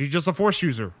 She's just a Force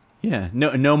user. Yeah,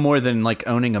 no more than like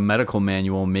owning a medical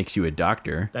manual makes you a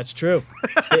doctor. That's true.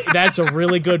 That's a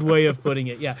really good way of putting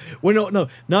it. Yeah. Well, no.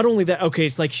 Not only that. Okay,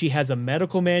 it's like she has a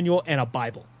medical manual and a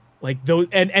Bible, like those,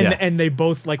 and they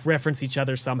both like reference each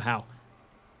other somehow.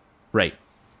 Right.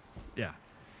 Yeah.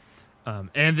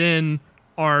 And then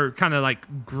our kind of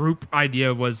like group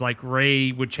idea was like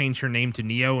Rey would change her name to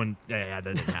Neo, and that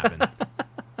didn't happen.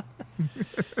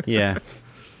 Yeah.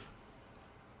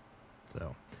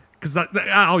 because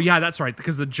oh yeah, that's right.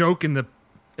 Because the joke in the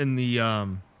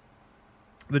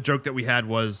joke that we had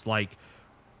was like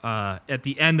at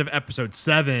the end of episode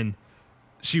 7,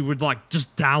 she would like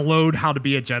just download how to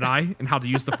be a Jedi and how to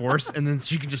use the Force, and then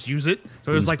she could just use it.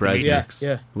 So it was like the Wouldn't surprise me. Matrix.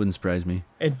 Yeah. Wouldn't surprise me.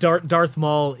 And Darth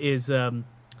Maul is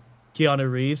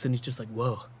Keanu Reeves, and he's just like,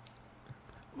 whoa.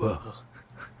 Whoa.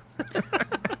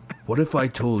 What if I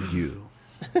told you?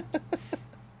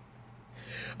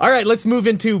 All right, let's move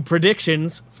into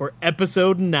predictions for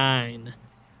episode 9.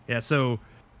 Yeah. So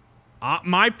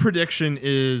my prediction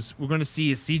is we're going to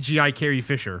see a CGI Carrie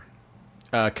Fisher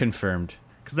Confirmed.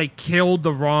 because they killed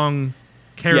the wrong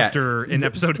character in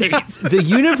episode 8. The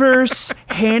universe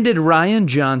handed Ryan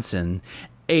Johnson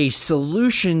a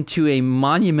solution to a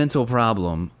monumental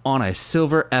problem on a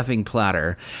silver effing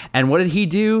platter. And what did he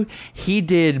do? He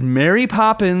did Mary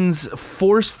Poppins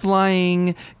force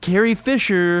flying Carrie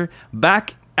Fisher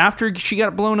back after she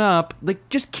got blown up. Like,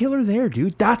 just kill her there,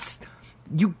 dude. That's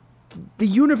you. The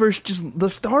universe just, the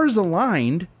stars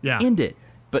aligned. Yeah. End it.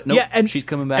 But nope, and she's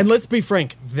coming back. And let's be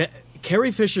frank,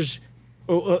 Carrie Fisher's.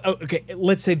 Okay,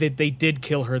 let's say that they did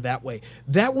kill her that way.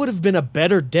 That would have been a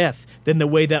better death than the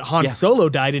way that Han Solo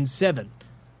died in 7.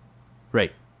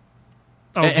 Right.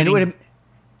 Oh, And it would have.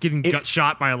 getting gut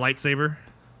shot by a lightsaber.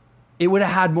 It would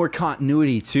have had more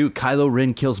continuity too. Kylo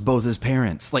Ren kills both his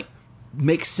parents. Like,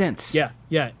 makes sense. Yeah,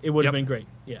 it would have Yep. been great.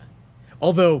 Yeah.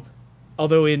 Although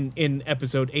in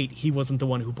episode 8, he wasn't the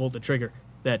one who pulled the trigger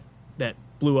that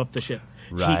blew up the ship.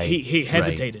 Right, He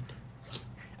hesitated.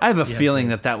 I have a feeling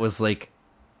that was like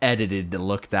edited to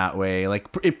look that way. Like,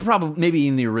 it probably, maybe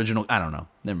in the original. I don't know.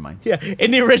 Never mind. Yeah.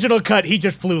 In the original cut, he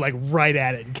just flew like right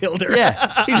at it and killed her.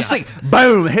 Yeah. He's just like,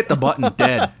 boom, hit the button,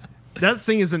 dead. That's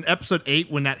the thing is in episode 8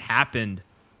 when that happened,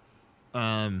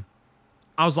 I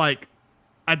was like,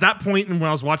 at that point when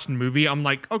I was watching the movie, I'm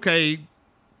like, okay,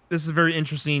 this is very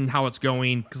interesting how it's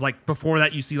going because like before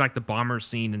that you see like the bomber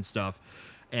scene and stuff,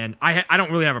 and I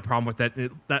don't really have a problem with that.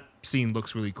 That scene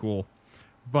looks really cool,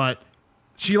 but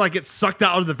she like gets sucked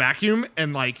out of the vacuum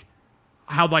and like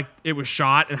how like it was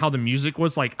shot and how the music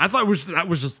was like I thought that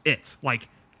was just it. Like,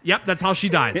 yep, that's how she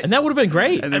dies. And that would have been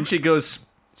great. And then she goes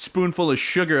spoonful of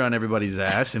sugar on everybody's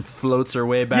ass and floats her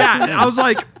way back. yeah, in. I was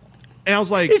like. And I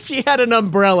was like, If she had an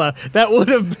umbrella, that would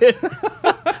have been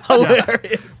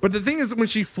hilarious. but the thing is, when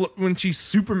she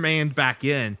Supermaned back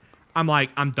in, I'm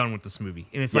like, I'm done with this movie,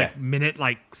 and it's like minute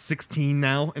like 16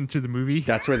 now into the movie.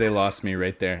 That's where they lost me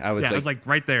right there. I was I was like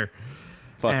right there.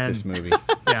 fuck and- this movie.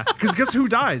 Yeah, because guess who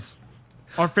dies?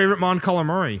 Our favorite Mon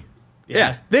Calamari.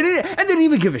 Yeah. They didn't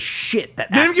even give a shit that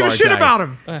They didn't give a Akbar shit died. about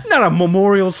him. Not a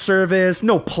memorial service,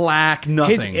 no plaque,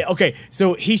 nothing.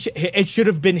 So it should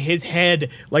have been his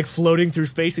head like floating through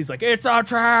space. He's like, it's a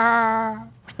trap.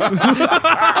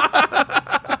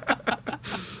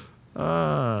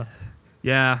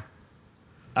 Yeah,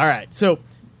 All right. So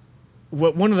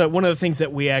one of the things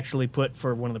that we actually put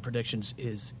for one of the predictions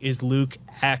is Luke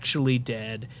actually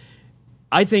dead?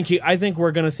 I think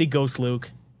we're gonna see Ghost Luke.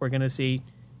 We're gonna see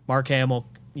Mark Hamill,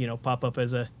 pop up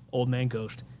as a old man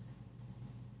ghost.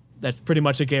 That's pretty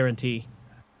much a guarantee.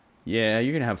 Yeah,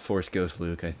 you're gonna have Force Ghost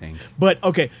Luke, I think. But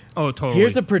okay. Oh, totally.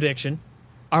 Here's a prediction.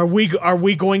 Are we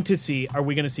going to see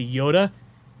Yoda,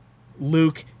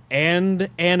 Luke, and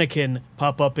Anakin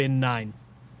pop up in 9?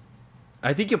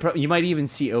 I think you might even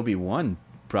see Obi-Wan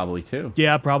probably too.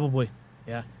 Yeah, probably.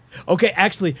 Yeah. Okay,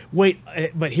 actually, wait,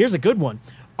 but here's a good one.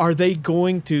 Are they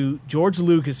going to George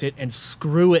Lucas it and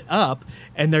screw it up,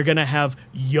 and they're going to have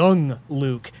young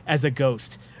Luke as a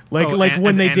ghost? Like when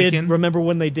as they Anakin? did, remember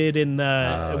when they did when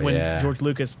yeah. George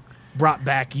Lucas brought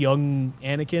back young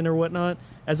Anakin or whatnot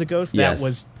as a ghost? Yes. That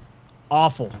was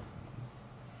awful.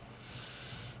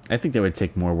 I think that would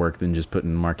take more work than just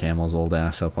putting Mark Hamill's old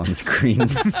ass up on the screen.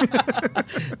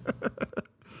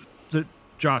 So,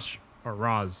 Josh or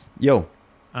Roz, Yo,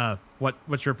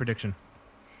 what's your prediction?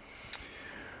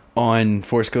 on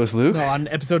Force Ghost Luke? No, on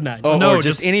episode 9. Oh, No, or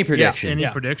just any prediction. Any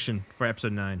Yeah. prediction for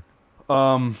episode 9?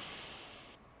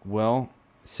 Well,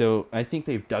 so I think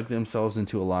they've dug themselves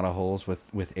into a lot of holes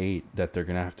with 8 that they're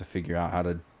gonna have to figure out how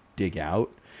to dig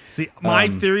out. See, my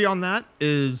theory on that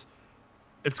is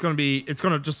it's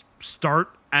gonna just start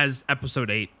as episode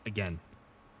 8 again.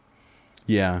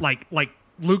 Yeah. Like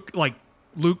Luke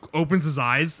opens his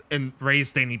eyes and Rey's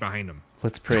standing behind him.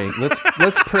 Let's pray.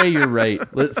 Let's pray you're right.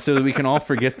 So that we can all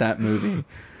forget that movie.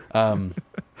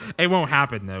 It won't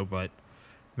happen though, but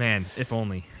man, if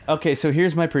only. Okay, so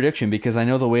here's my prediction because I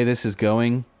know the way this is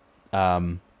going.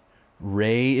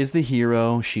 Rey is the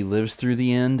hero. She lives through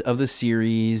the end of the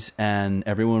series, and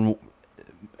everyone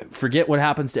forget what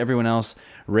happens to everyone else.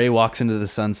 Rey walks into the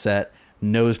sunset,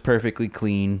 nose perfectly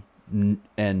clean,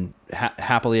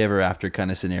 happily ever after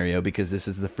kind of scenario, because this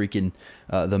is the freaking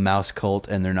the mouse cult,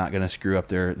 and they're not going to screw up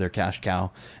their cash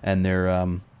cow and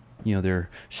their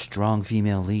strong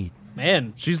female lead.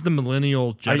 Man, she's the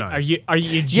millennial Jedi. Are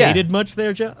you jaded much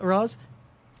there, Roz?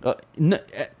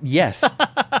 Yes.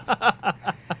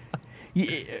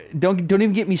 Don't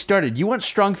even get me started. You want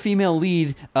strong female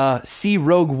lead? See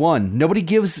Rogue One. Nobody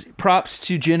gives props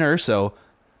to Jyn Erso.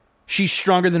 She's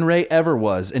stronger than Rey ever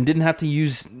was, and didn't have to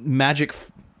use magic,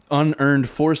 unearned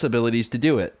Force abilities to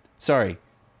do it. Sorry,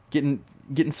 getting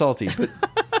salty. But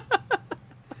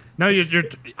no,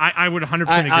 I would 100%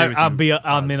 agree with you.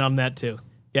 I'm in on that too.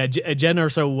 Yeah, Jyn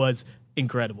Erso was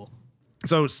incredible.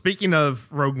 So speaking of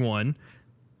Rogue One,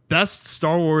 best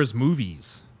Star Wars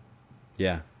movies.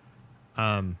 Yeah.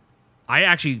 I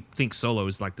actually think Solo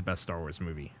is like the best Star Wars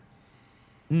movie.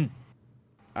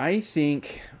 I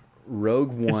think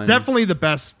Rogue One. It's definitely the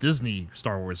best Disney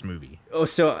Star Wars movie. Oh,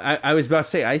 so I was about to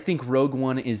say, I think Rogue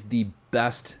One is the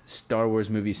best Star Wars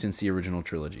movie since the original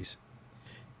trilogies.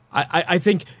 I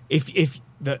think if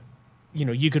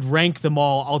you could rank them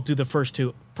all, I'll do the first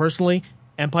two. Personally,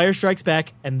 Empire Strikes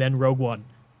Back and then Rogue One.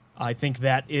 I think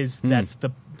that's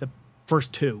the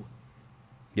first two.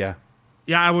 Yeah.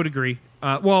 Yeah, I would agree.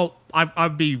 Well,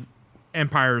 I'd be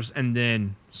Empires and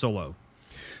then Solo.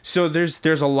 So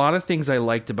there's a lot of things I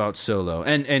liked about Solo,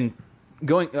 and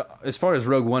going as far as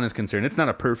Rogue One is concerned, it's not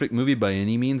a perfect movie by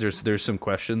any means. There's some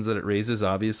questions that it raises.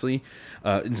 Obviously,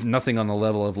 it's nothing on the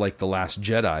level of like The Last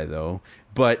Jedi, though.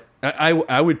 But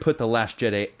I would put The Last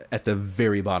Jedi at the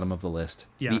very bottom of the list.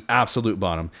 Yeah. The absolute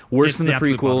bottom. Worse than the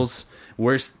prequels.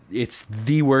 Worse. It's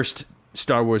the worst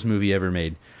Star Wars movie ever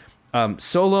made.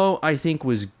 Solo, I think,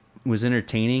 was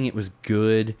entertaining. It was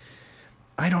good.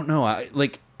 I don't know.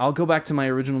 I'll go back to my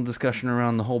original discussion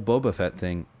around the whole Boba Fett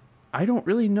thing. I don't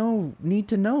really need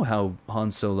to know how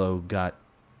Han Solo got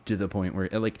to the point where,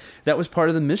 that was part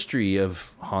of the mystery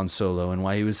of Han Solo and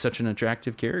why he was such an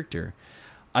attractive character.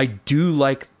 I do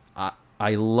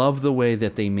I love the way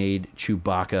that they made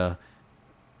Chewbacca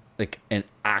an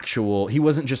actual. He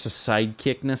wasn't just a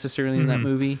sidekick necessarily in that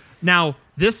movie. Now,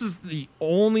 this is the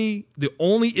only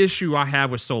issue I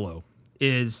have with Solo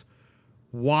is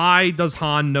why does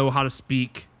Han know how to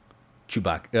speak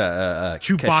Chewbacca?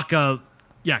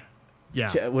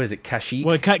 Yeah. What is it? Kashyyyk?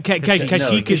 Well,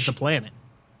 Kashyyyk is the planet.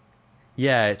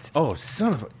 Yeah, it's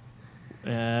son of a.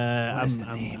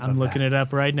 I'm looking it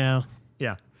up right now.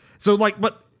 Yeah. So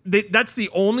that's the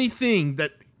only thing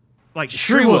that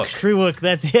Shriwook.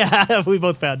 That's we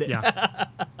both found it. Yeah.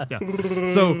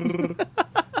 So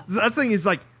that thing is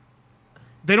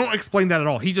they don't explain that at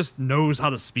all. He just knows how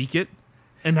to speak it,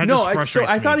 and that just frustrates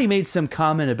me. I thought he made some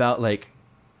comment about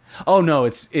oh no,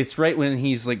 it's right when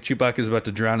he's Chewbacca's about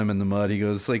to drown him in the mud. He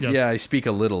goes Yes. yeah, I speak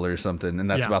a little or something, and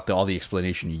that's about all the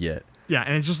explanation you get. Yeah,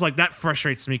 and it's just that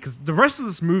frustrates me because the rest of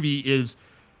this movie is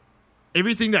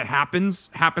everything that happens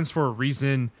for a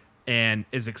reason and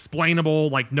is explainable.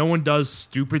 No one does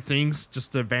stupid things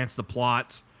just to advance the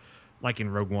plot, like in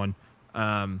Rogue One.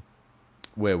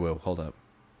 Wait, hold up.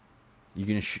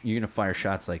 You're gonna fire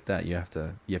shots like that. You have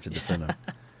to defend them.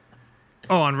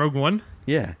 Oh, on Rogue One?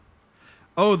 Yeah.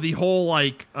 Oh, the whole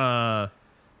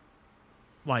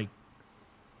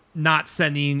not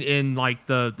sending in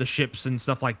the ships and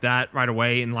stuff like that right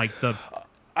away, and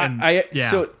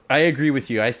So I agree with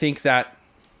you. I think that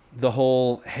the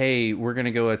whole, hey, we're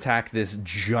gonna go attack this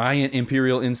giant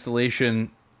Imperial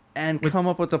installation and come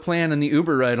up with a plan and the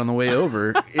Uber ride on the way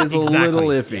over is a little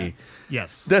iffy. Yeah.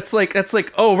 Yes. That's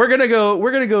like, oh, we're gonna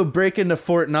go break into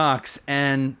Fort Knox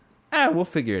and we'll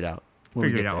figure it out.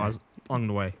 Figure it out along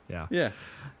the way. Yeah. Yeah.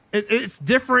 It's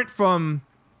different from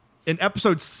in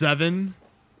episode 7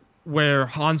 where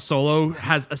Han Solo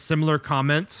has a similar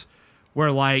comment where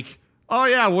oh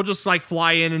yeah, we'll just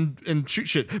fly in and shoot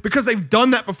shit, because they've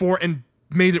done that before and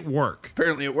made it work.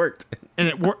 Apparently it worked. And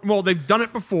it worked. Well, they've done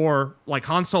it before.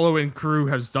 Han Solo and crew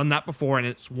has done that before, and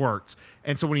it's worked.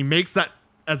 And so when he makes that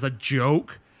as a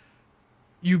joke,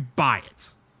 you buy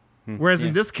it. Whereas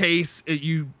in this case,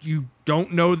 you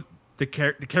don't know the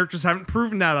characters haven't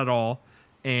proven that at all.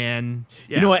 And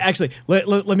you know what? Actually,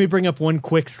 let me bring up one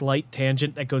quick slight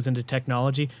tangent that goes into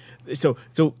technology. So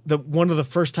one of the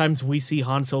first times we see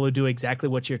Han Solo do exactly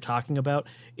what you're talking about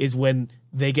is when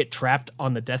they get trapped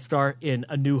on the Death Star in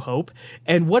A New Hope.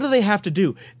 And what do they have to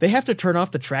do? They have to turn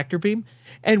off the tractor beam.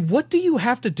 And what do you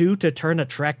have to do to turn a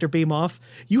tractor beam off?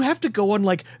 You have to go on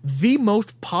the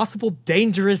most possible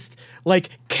dangerous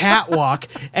catwalk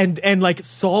and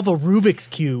solve a Rubik's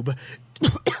Cube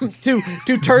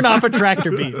to turn off a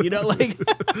tractor beam. You know, like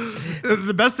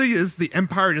The best thing is the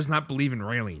Empire does not believe in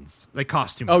railings. They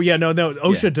cost too much. oh yeah, no,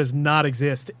 OSHA does not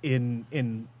exist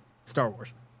in Star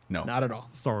Wars. No. Not at all.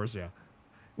 Star Wars, yeah.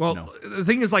 Well, No. the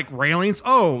thing is, like, railings.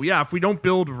 Oh, yeah, if we don't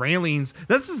build railings,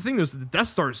 that's the thing. Is the Death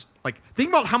Star's like, think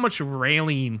about how much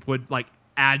railing would like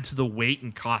add to the weight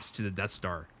and cost to the Death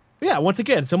Star. Yeah, once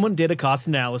again, someone did a cost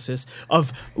analysis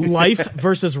of life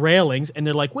versus railings, and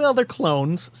they're like, well, they're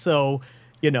clones, so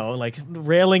you know, like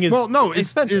railing is Well, no, it's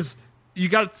expensive. you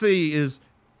got to see is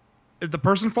if the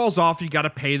person falls off, you got to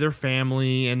pay their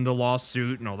family and the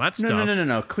lawsuit and all that stuff.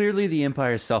 No. Clearly, the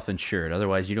Empire is self-insured.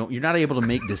 Otherwise, you're not able to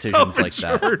make decisions like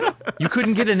that. You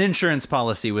couldn't get an insurance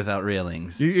policy without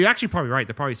railings. You're actually probably right.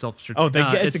 They're probably self-insured. Oh,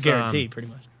 it's a guarantee, pretty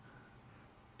much.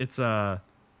 It's I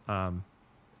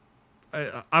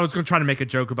was going to try to make a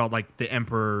joke about like the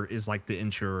Emperor is like the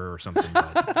insurer or something,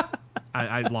 but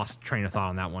I lost train of thought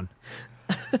on that one.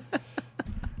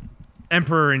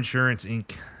 Emperor Insurance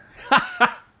Inc.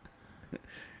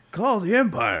 Call the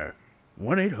Empire.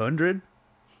 1-800.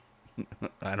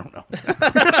 I don't know.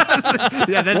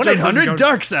 Yeah, that 1-800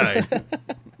 Dark Side.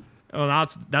 Oh, now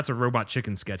that's a Robot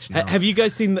Chicken sketch. Now. Have you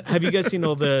guys seen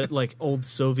all the like old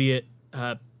Soviet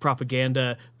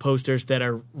propaganda posters that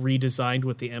are redesigned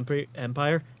with the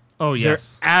Empire? Oh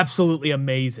yes, They're absolutely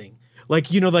amazing.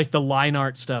 Like, you know, like the line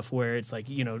art stuff where it's like,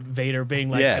 you know, Vader being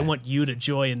like, Yeah. I want you to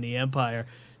join the Empire.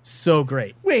 So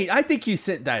great. Wait, I think you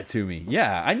sent that to me.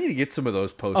 Yeah, I need to get some of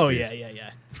those posters. Oh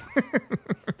yeah.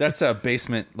 That's a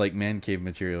basement, like, man cave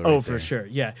material right Oh, there. for sure.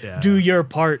 Yeah. Yeah. Do your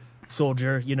part,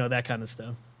 soldier, you know, that kind of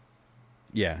stuff.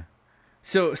 Yeah.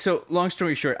 So long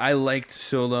story short, I liked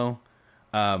Solo.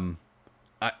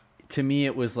 To me,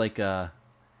 it was like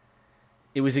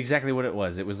it was exactly what it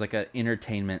was. It was like an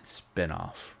entertainment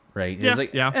spinoff, right? It Yeah, was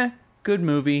like, yeah. good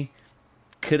movie.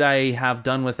 Could I have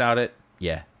done without it?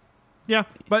 Yeah. yeah,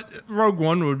 but Rogue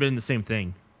One would have been the same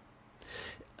thing.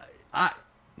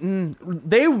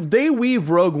 They weave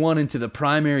Rogue One into the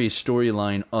primary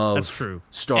storyline of That's true.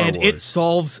 Star And Wars. it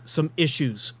solves some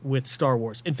issues with Star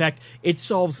Wars. In fact, it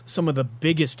solves some of the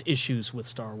biggest issues with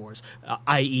Star Wars,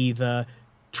 i.e., the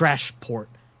trash port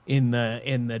in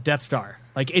the Death Star.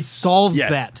 Like, it solves Yes.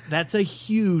 that. That's a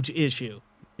huge issue.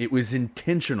 It was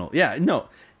intentional. Yeah, no.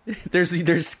 There's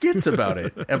skits about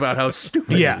it, about how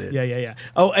stupid Yeah, it is. yeah.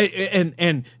 Oh,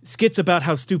 and skits about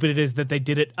how stupid it is that they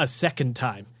did it a second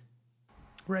time.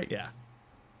 Right. Yeah.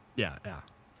 Yeah.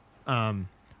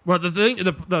 Well,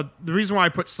 the reason why I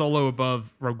put Solo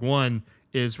above Rogue One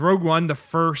is Rogue One, the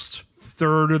first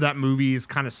third of that movie is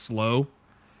kind of slow,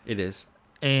 It is.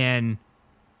 and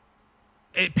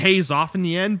it pays off in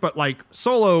the end. But like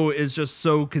Solo is just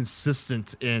so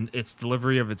consistent in its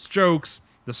delivery of its jokes,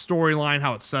 the storyline,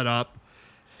 how it's set up,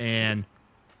 and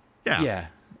Yeah.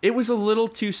 It was a little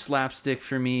too slapstick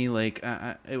for me, like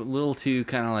a little too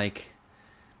kind of like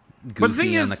goofy But the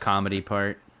thing on is- the comedy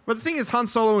part. But the thing is, Han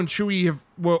Solo and Chewie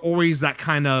were always that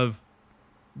kind of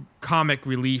comic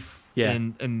relief Yeah.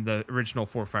 in the original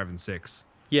 4, 5, and 6.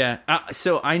 Yeah.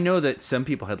 So I know that some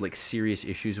people had like serious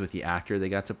issues with the actor they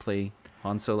got to play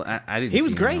Han Solo. I didn't. He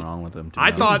was see great. anything wrong with him. to be I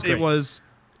honest. thought great. it was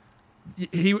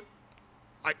he.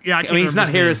 I I can't mean, he's remember not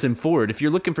his name. Harrison Ford. If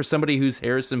you're looking for somebody who's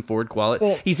Harrison Ford quality,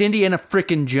 Well- he's Indiana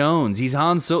frickin' Jones. He's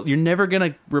Han Solo. You're never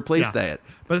gonna replace Yeah. that.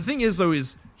 But the thing is, though,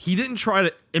 is he didn't try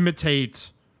to imitate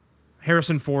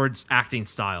Harrison Ford's acting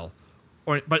style,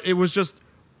 but it was just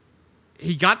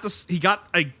he got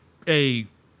a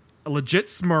legit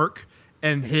smirk,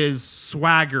 and his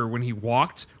swagger when he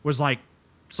walked was like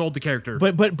sold the character.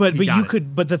 But He got you it.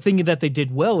 could. But the thing that they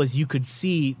did well is you could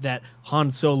see that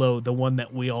Han Solo, the one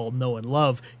that we all know and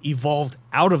love, evolved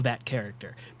out of that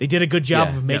character. They did a good job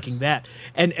Yeah, of making yes. that.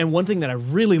 And one thing that I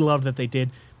really love that they did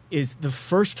is the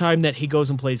first time that he goes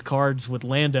and plays cards with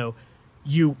Lando.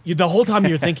 You the whole time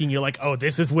you're thinking you're like, oh,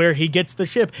 this is where he gets the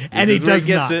ship, and he is where he does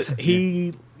gets not.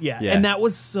 it. Yeah, Yeah. and that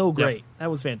was so great. That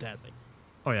was fantastic.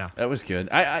 Oh yeah, That was good.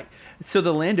 So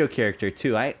the Lando character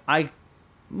too. I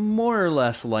more or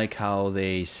less like how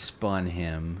they spun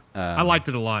him. I liked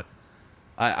it a lot.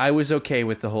 I was okay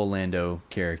with the whole Lando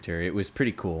character. It was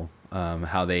pretty cool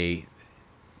how they,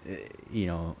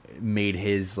 made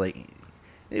his like.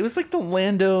 It was like the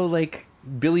Lando like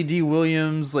Billy D.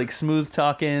 Williams like smooth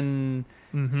talking.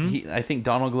 I think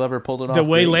Donald Glover pulled it off. The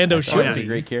way great. Lando I thought should it was be. a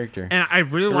great character. And I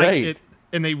really liked Right. it,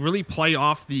 and they really play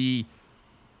off the,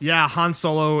 Han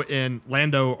Solo and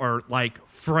Lando are like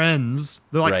friends.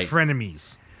 They're like Right.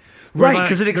 frenemies. Right, They're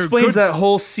because it they're explains good- that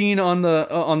whole scene on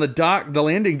the dock, the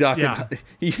landing dock. Yeah.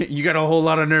 You got a whole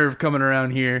lot of nerve coming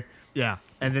around here. Yeah,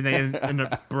 and then they end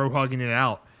up bro hugging it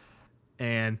out,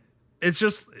 and it's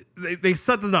just they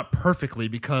set it up perfectly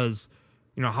because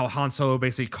you know how Han Solo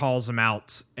basically calls him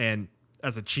out and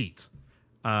as a cheat,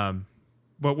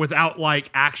 but without like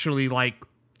actually like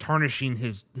tarnishing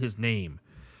his name.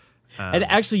 And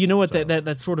actually, you know what?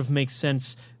 That sort of makes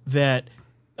sense. That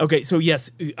okay? So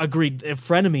yes, agreed.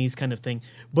 Frenemies kind of thing.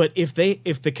 But if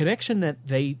the connection that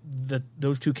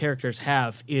those two characters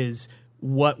have is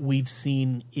what we've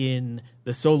seen in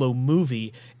the Solo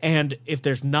movie, and if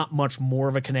there's not much more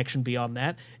of a connection beyond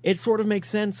that, it sort of makes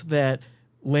sense that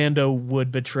Lando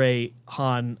would betray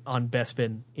Han on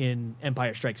Bespin in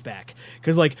Empire Strikes Back.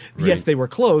 Because, like, yes, they were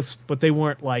close, but they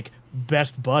weren't, like,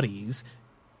 best buddies.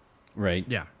 Right.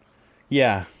 Yeah.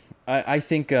 Yeah. I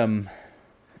think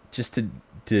just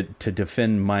to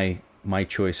defend my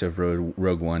choice of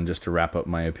Rogue One, just to wrap up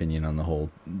my opinion on the whole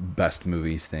best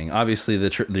movies thing. Obviously,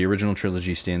 the original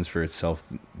trilogy stands for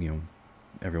itself. You know,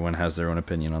 everyone has their own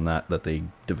opinion on that they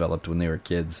developed when they were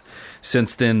kids.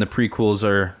 Since then, the prequels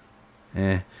are,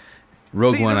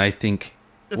 Rogue One, I think.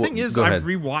 The thing is, I've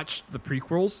rewatched the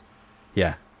prequels.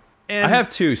 Yeah. And I have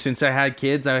too. Since I had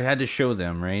kids, I had to show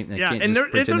them, right? I can't and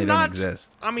just pretend they not, don't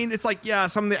exist. I mean, it's like,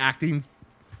 some of the acting's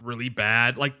really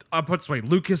bad. Like, I'll put it this way,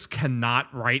 Lucas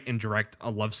cannot write and direct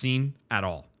a love scene at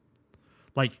all.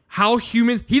 Like,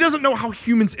 he doesn't know how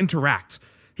humans interact.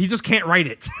 He just can't write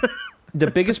it. The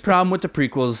biggest problem with the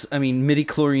prequels, I mean,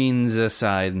 midi-chlorians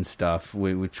aside and stuff,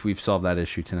 which we've solved that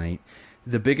issue tonight.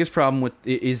 The biggest problem with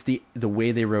is the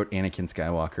way they wrote Anakin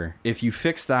Skywalker. If you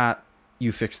fix that,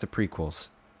 you fix the prequels.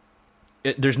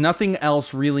 There's nothing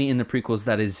else really in the prequels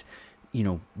that is,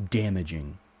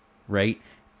 damaging, right?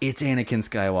 It's Anakin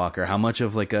Skywalker. How much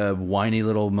of like a whiny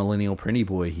little millennial pretty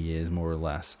boy he is, more or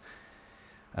less.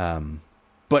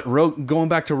 But going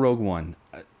back to Rogue One,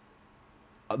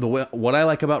 what I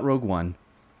like about Rogue One,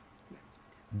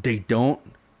 they don't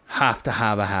have to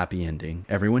have a happy ending.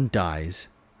 Everyone dies,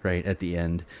 right, at the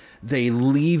end. They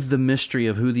leave the mystery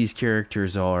of who these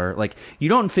characters are. Like, you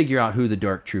don't figure out who the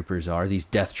Dark Troopers are, these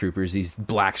Death Troopers, these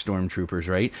Black Storm Troopers,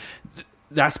 right?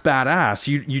 That's badass.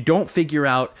 You don't figure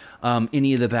out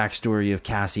any of the backstory of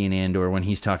Cassian Andor when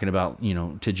he's talking about,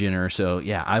 to Jinner. So,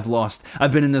 yeah,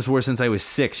 I've been in this war since I was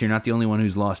 6. You're not the only one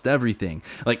who's lost everything.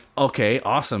 Like, okay,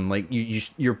 awesome. Like,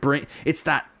 your brain, it's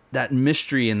that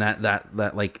mystery and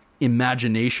that like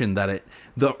imagination that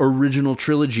the original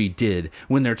trilogy did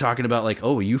when they're talking about like,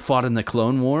 oh, you fought in the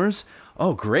Clone Wars?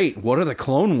 Oh, great. What are the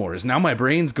Clone Wars? Now my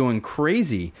brain's going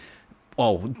crazy.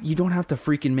 Oh, you don't have to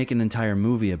freaking make an entire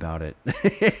movie about it.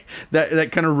 that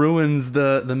kind of ruins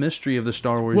the mystery of the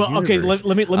Star Wars universe. Okay,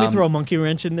 let me throw a monkey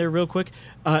wrench in there real quick.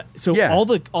 All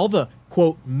the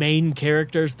quote main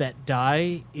characters that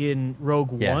die in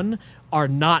Rogue One are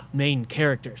not main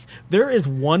characters. There is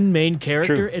one main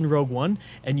character in Rogue One,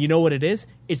 and you know what it is?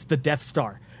 It's the Death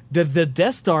Star. The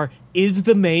Death Star is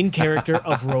the main character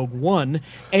of Rogue One,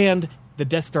 and the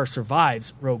Death Star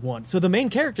survives Rogue One. So the main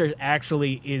character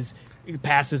actually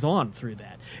passes on through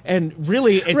that, and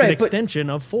really it's an extension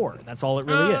of 4. That's all it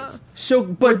really is.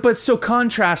 So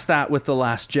contrast that with The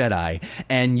Last Jedi,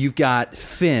 and you've got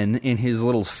Finn in his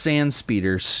little sand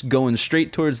speeder going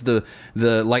straight towards the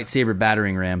lightsaber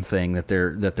battering ram thing that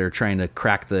they're trying to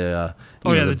crack the the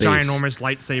ginormous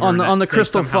lightsaber on the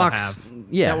Crystal Fox.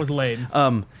 Yeah, that was lame.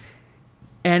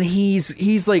 And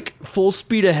he's like full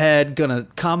speed ahead, gonna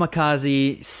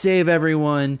kamikaze, save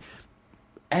everyone.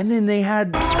 And then they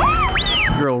had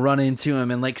girl run into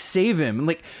him and like save him and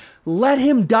like let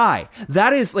him die.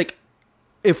 That is like,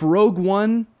 if Rogue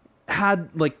One had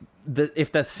like if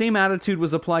that same attitude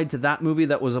was applied to that movie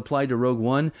that was applied to Rogue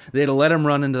One, they'd have let him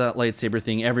run into that lightsaber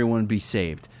thing. Everyone would be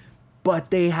saved.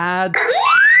 But they had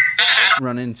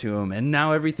run into him, and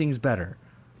now everything's better.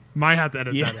 Might have to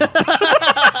edit that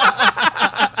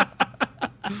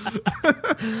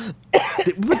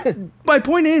out. My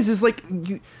point is like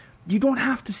you don't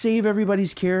have to save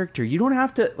everybody's character. You don't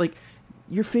have to, like,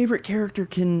 your favorite character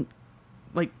can,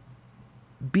 like,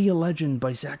 be a legend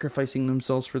by sacrificing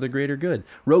themselves for the greater good.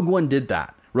 Rogue One did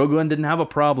that. Rogue One didn't have a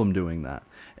problem doing that.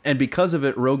 And because of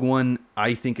it, Rogue One,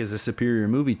 I think, is a superior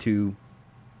movie to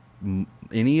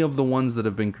any of the ones that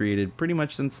have been created pretty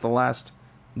much since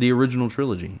the original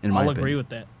trilogy, in my opinion. I'll agree with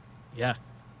that. Yeah.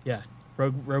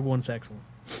 Rogue One's excellent.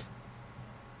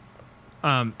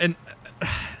 And...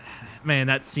 Man,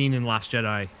 that scene in Last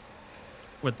Jedi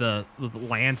with the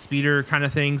land speeder kind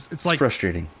of things. It's like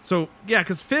frustrating. So, yeah,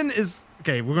 because Finn is...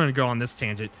 Okay, we're going to go on this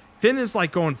tangent. Finn is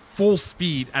like going full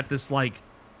speed at this like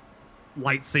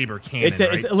lightsaber cannon,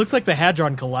 it looks like the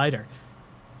Hadron Collider.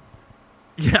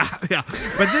 Yeah.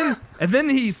 But then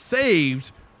he's saved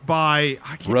by...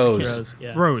 Rose.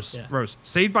 Rose.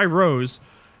 Saved by Rose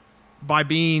by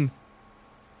being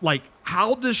like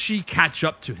how does she catch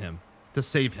up to him to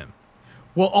save him?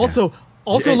 Well, also,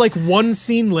 like one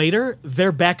scene later,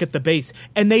 they're back at the base,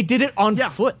 and they did it on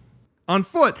foot. On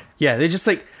foot. Yeah, they just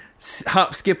like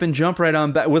hop, skip, and jump right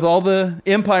on back with all the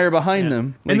Empire behind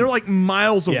them. And they're like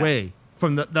miles away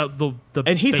from the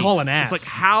and he's base. hauling ass. It's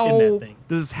like, how in that thing.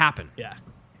 did this happen? Yeah.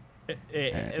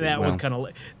 That was kind of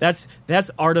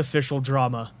that's artificial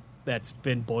drama that's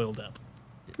been boiled up.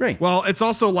 Right. Well, it's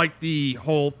also like the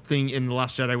whole thing in The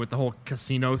Last Jedi with the whole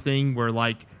casino thing where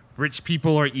like rich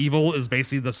people are evil is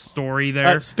basically the story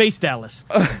there. Space Dallas.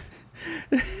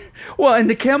 Well, and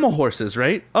the camel horses,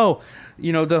 right? Oh,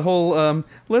 the whole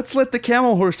let's let the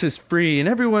camel horses free and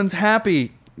everyone's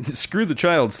happy. Screw the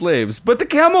child slaves, but the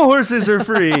camel horses are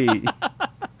free.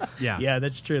 Yeah,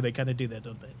 that's true. They kind of do that,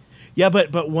 don't they? Yeah,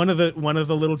 but one of the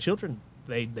little children,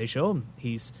 they show him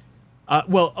he's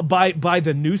by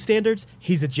the new standards,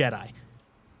 he's a Jedi.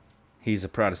 He's a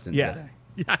Protestant Jedi.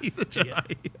 Yeah, he's a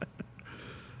Jedi.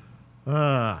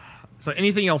 So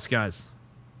anything else, guys?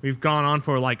 We've gone on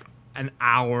for like an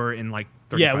hour and like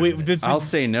 35 minutes. I'll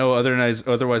say no. Otherwise,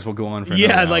 we'll go on for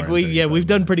another hour we've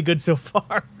done pretty good so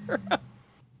far.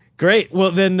 Great.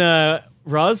 Well, then,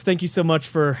 Roz, thank you so much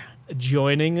for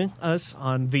joining us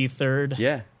on the third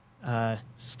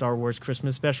Star Wars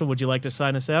Christmas special. Would you like to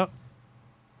sign us out?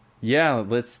 Yeah,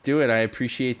 let's do it. I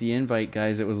appreciate the invite,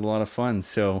 guys. It was a lot of fun.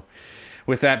 So,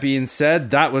 with that being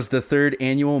said, that was the third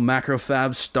annual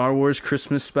Macrofab Star Wars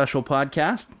Christmas Special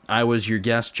podcast. I was your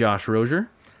guest, Josh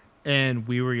Rozier. And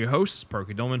we were your hosts,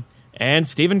 Perky Dolman. And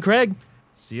Stephen Craig.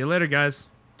 See you later, guys.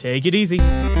 Take it easy.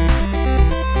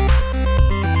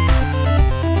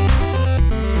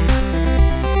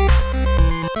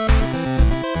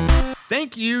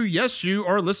 Thank you, yes, you,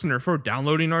 our listener, for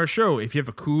downloading our show. If you have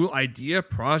a cool idea,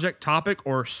 project, topic,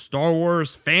 or Star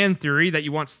Wars fan theory that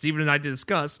you want Steven and I to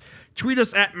discuss, tweet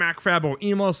us at MacFab or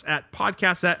email us at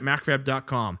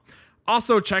podcast@macfab.com.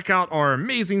 Also, check out our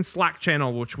amazing Slack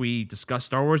channel, which we discuss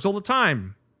Star Wars all the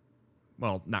time.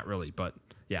 Well, not really, but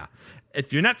yeah.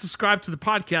 If you're not subscribed to the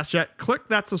podcast yet, click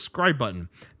that subscribe button.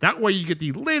 That way you get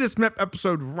the latest MEP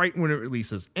episode right when it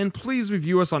releases. And please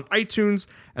review us on iTunes,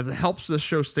 as it helps the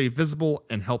show stay visible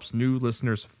and helps new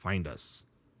listeners find us.